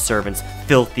non-Japanese servants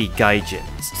filthy gaijins.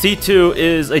 C2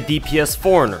 is a DPS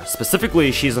foreigner.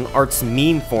 Specifically, she's an arts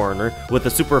meme foreigner with a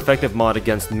super effective mod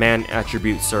against man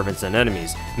attribute servants and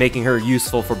enemies, making her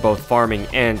useful for both farming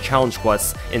and challenge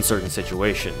quests in certain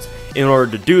situations. In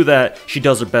order to do that, she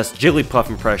does her best Jigglypuff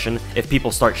impression if people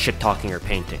start shit-talking her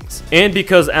paintings. And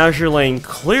because Azure Lane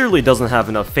clearly doesn't have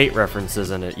enough Fate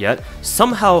references in it yet,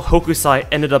 somehow Hokusai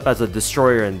ended up as a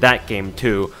destroyer in that game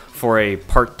too, for a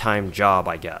part-time job,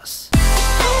 I guess.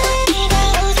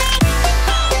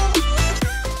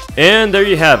 And there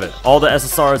you have it, all the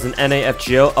SSRs in NA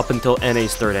FGO up until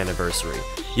NA's 3rd anniversary.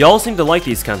 Y'all seem to like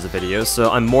these kinds of videos, so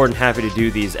I'm more than happy to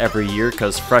do these every year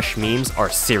cause fresh memes are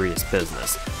serious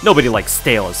business. Nobody likes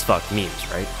stale as fuck memes,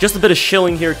 right? Just a bit of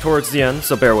shilling here towards the end,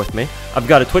 so bear with me. I've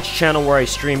got a Twitch channel where I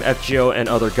stream FGO and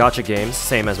other gacha games,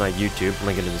 same as my YouTube,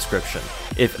 link in the description.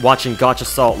 If watching Gacha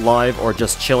Salt live or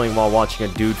just chilling while watching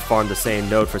a dude farm the same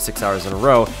node for 6 hours in a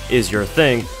row is your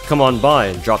thing, come on by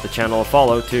and drop the channel a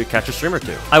follow to catch a stream or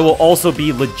two. I will also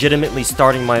be legitimately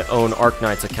starting my own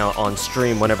Arknights account on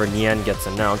stream whenever Nien gets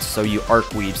announced, so you Arc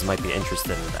weebs might be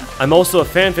interested in that. I'm also a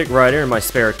fanfic writer in my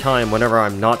spare time whenever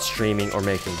I'm not streaming or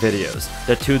making videos.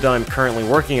 The two that I'm currently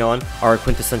working on are a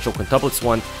quintessential quintuplets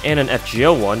one and an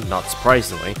FGO one, not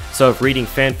surprisingly, so if reading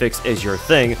fanfics is your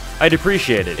thing, I'd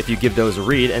appreciate it if you give those a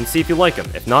read and see if you like them.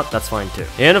 If not, that's fine too.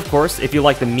 And of course, if you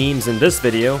like the memes in this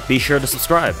video, be sure to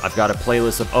subscribe. I've got a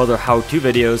playlist of other how-to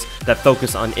videos that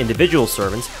focus on individual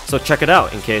servants, so check it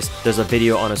out in case there's a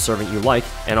video on a servant you like,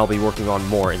 and I'll be working on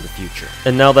more in the future.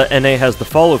 And now that NA has the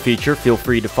follow feature, feel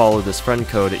free to follow this friend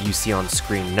code that you see on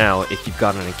screen now if you've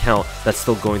got an account that's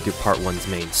still going through part 1's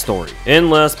main story. And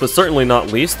last but certainly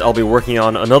not least, I'll be working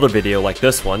on another video like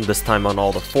this one, this time on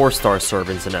all the 4-star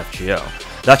servants in FGO.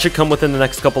 That should come within the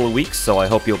next couple of weeks, so I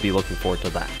hope you'll be looking forward to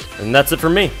that. And that's it for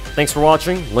me. Thanks for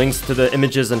watching. Links to the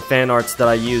images and fan arts that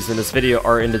I used in this video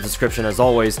are in the description as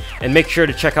always, and make sure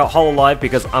to check out Hololive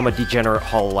because I'm a degenerate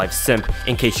Hololive simp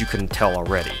in case you couldn't tell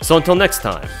already. So until next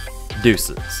time,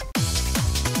 deuces.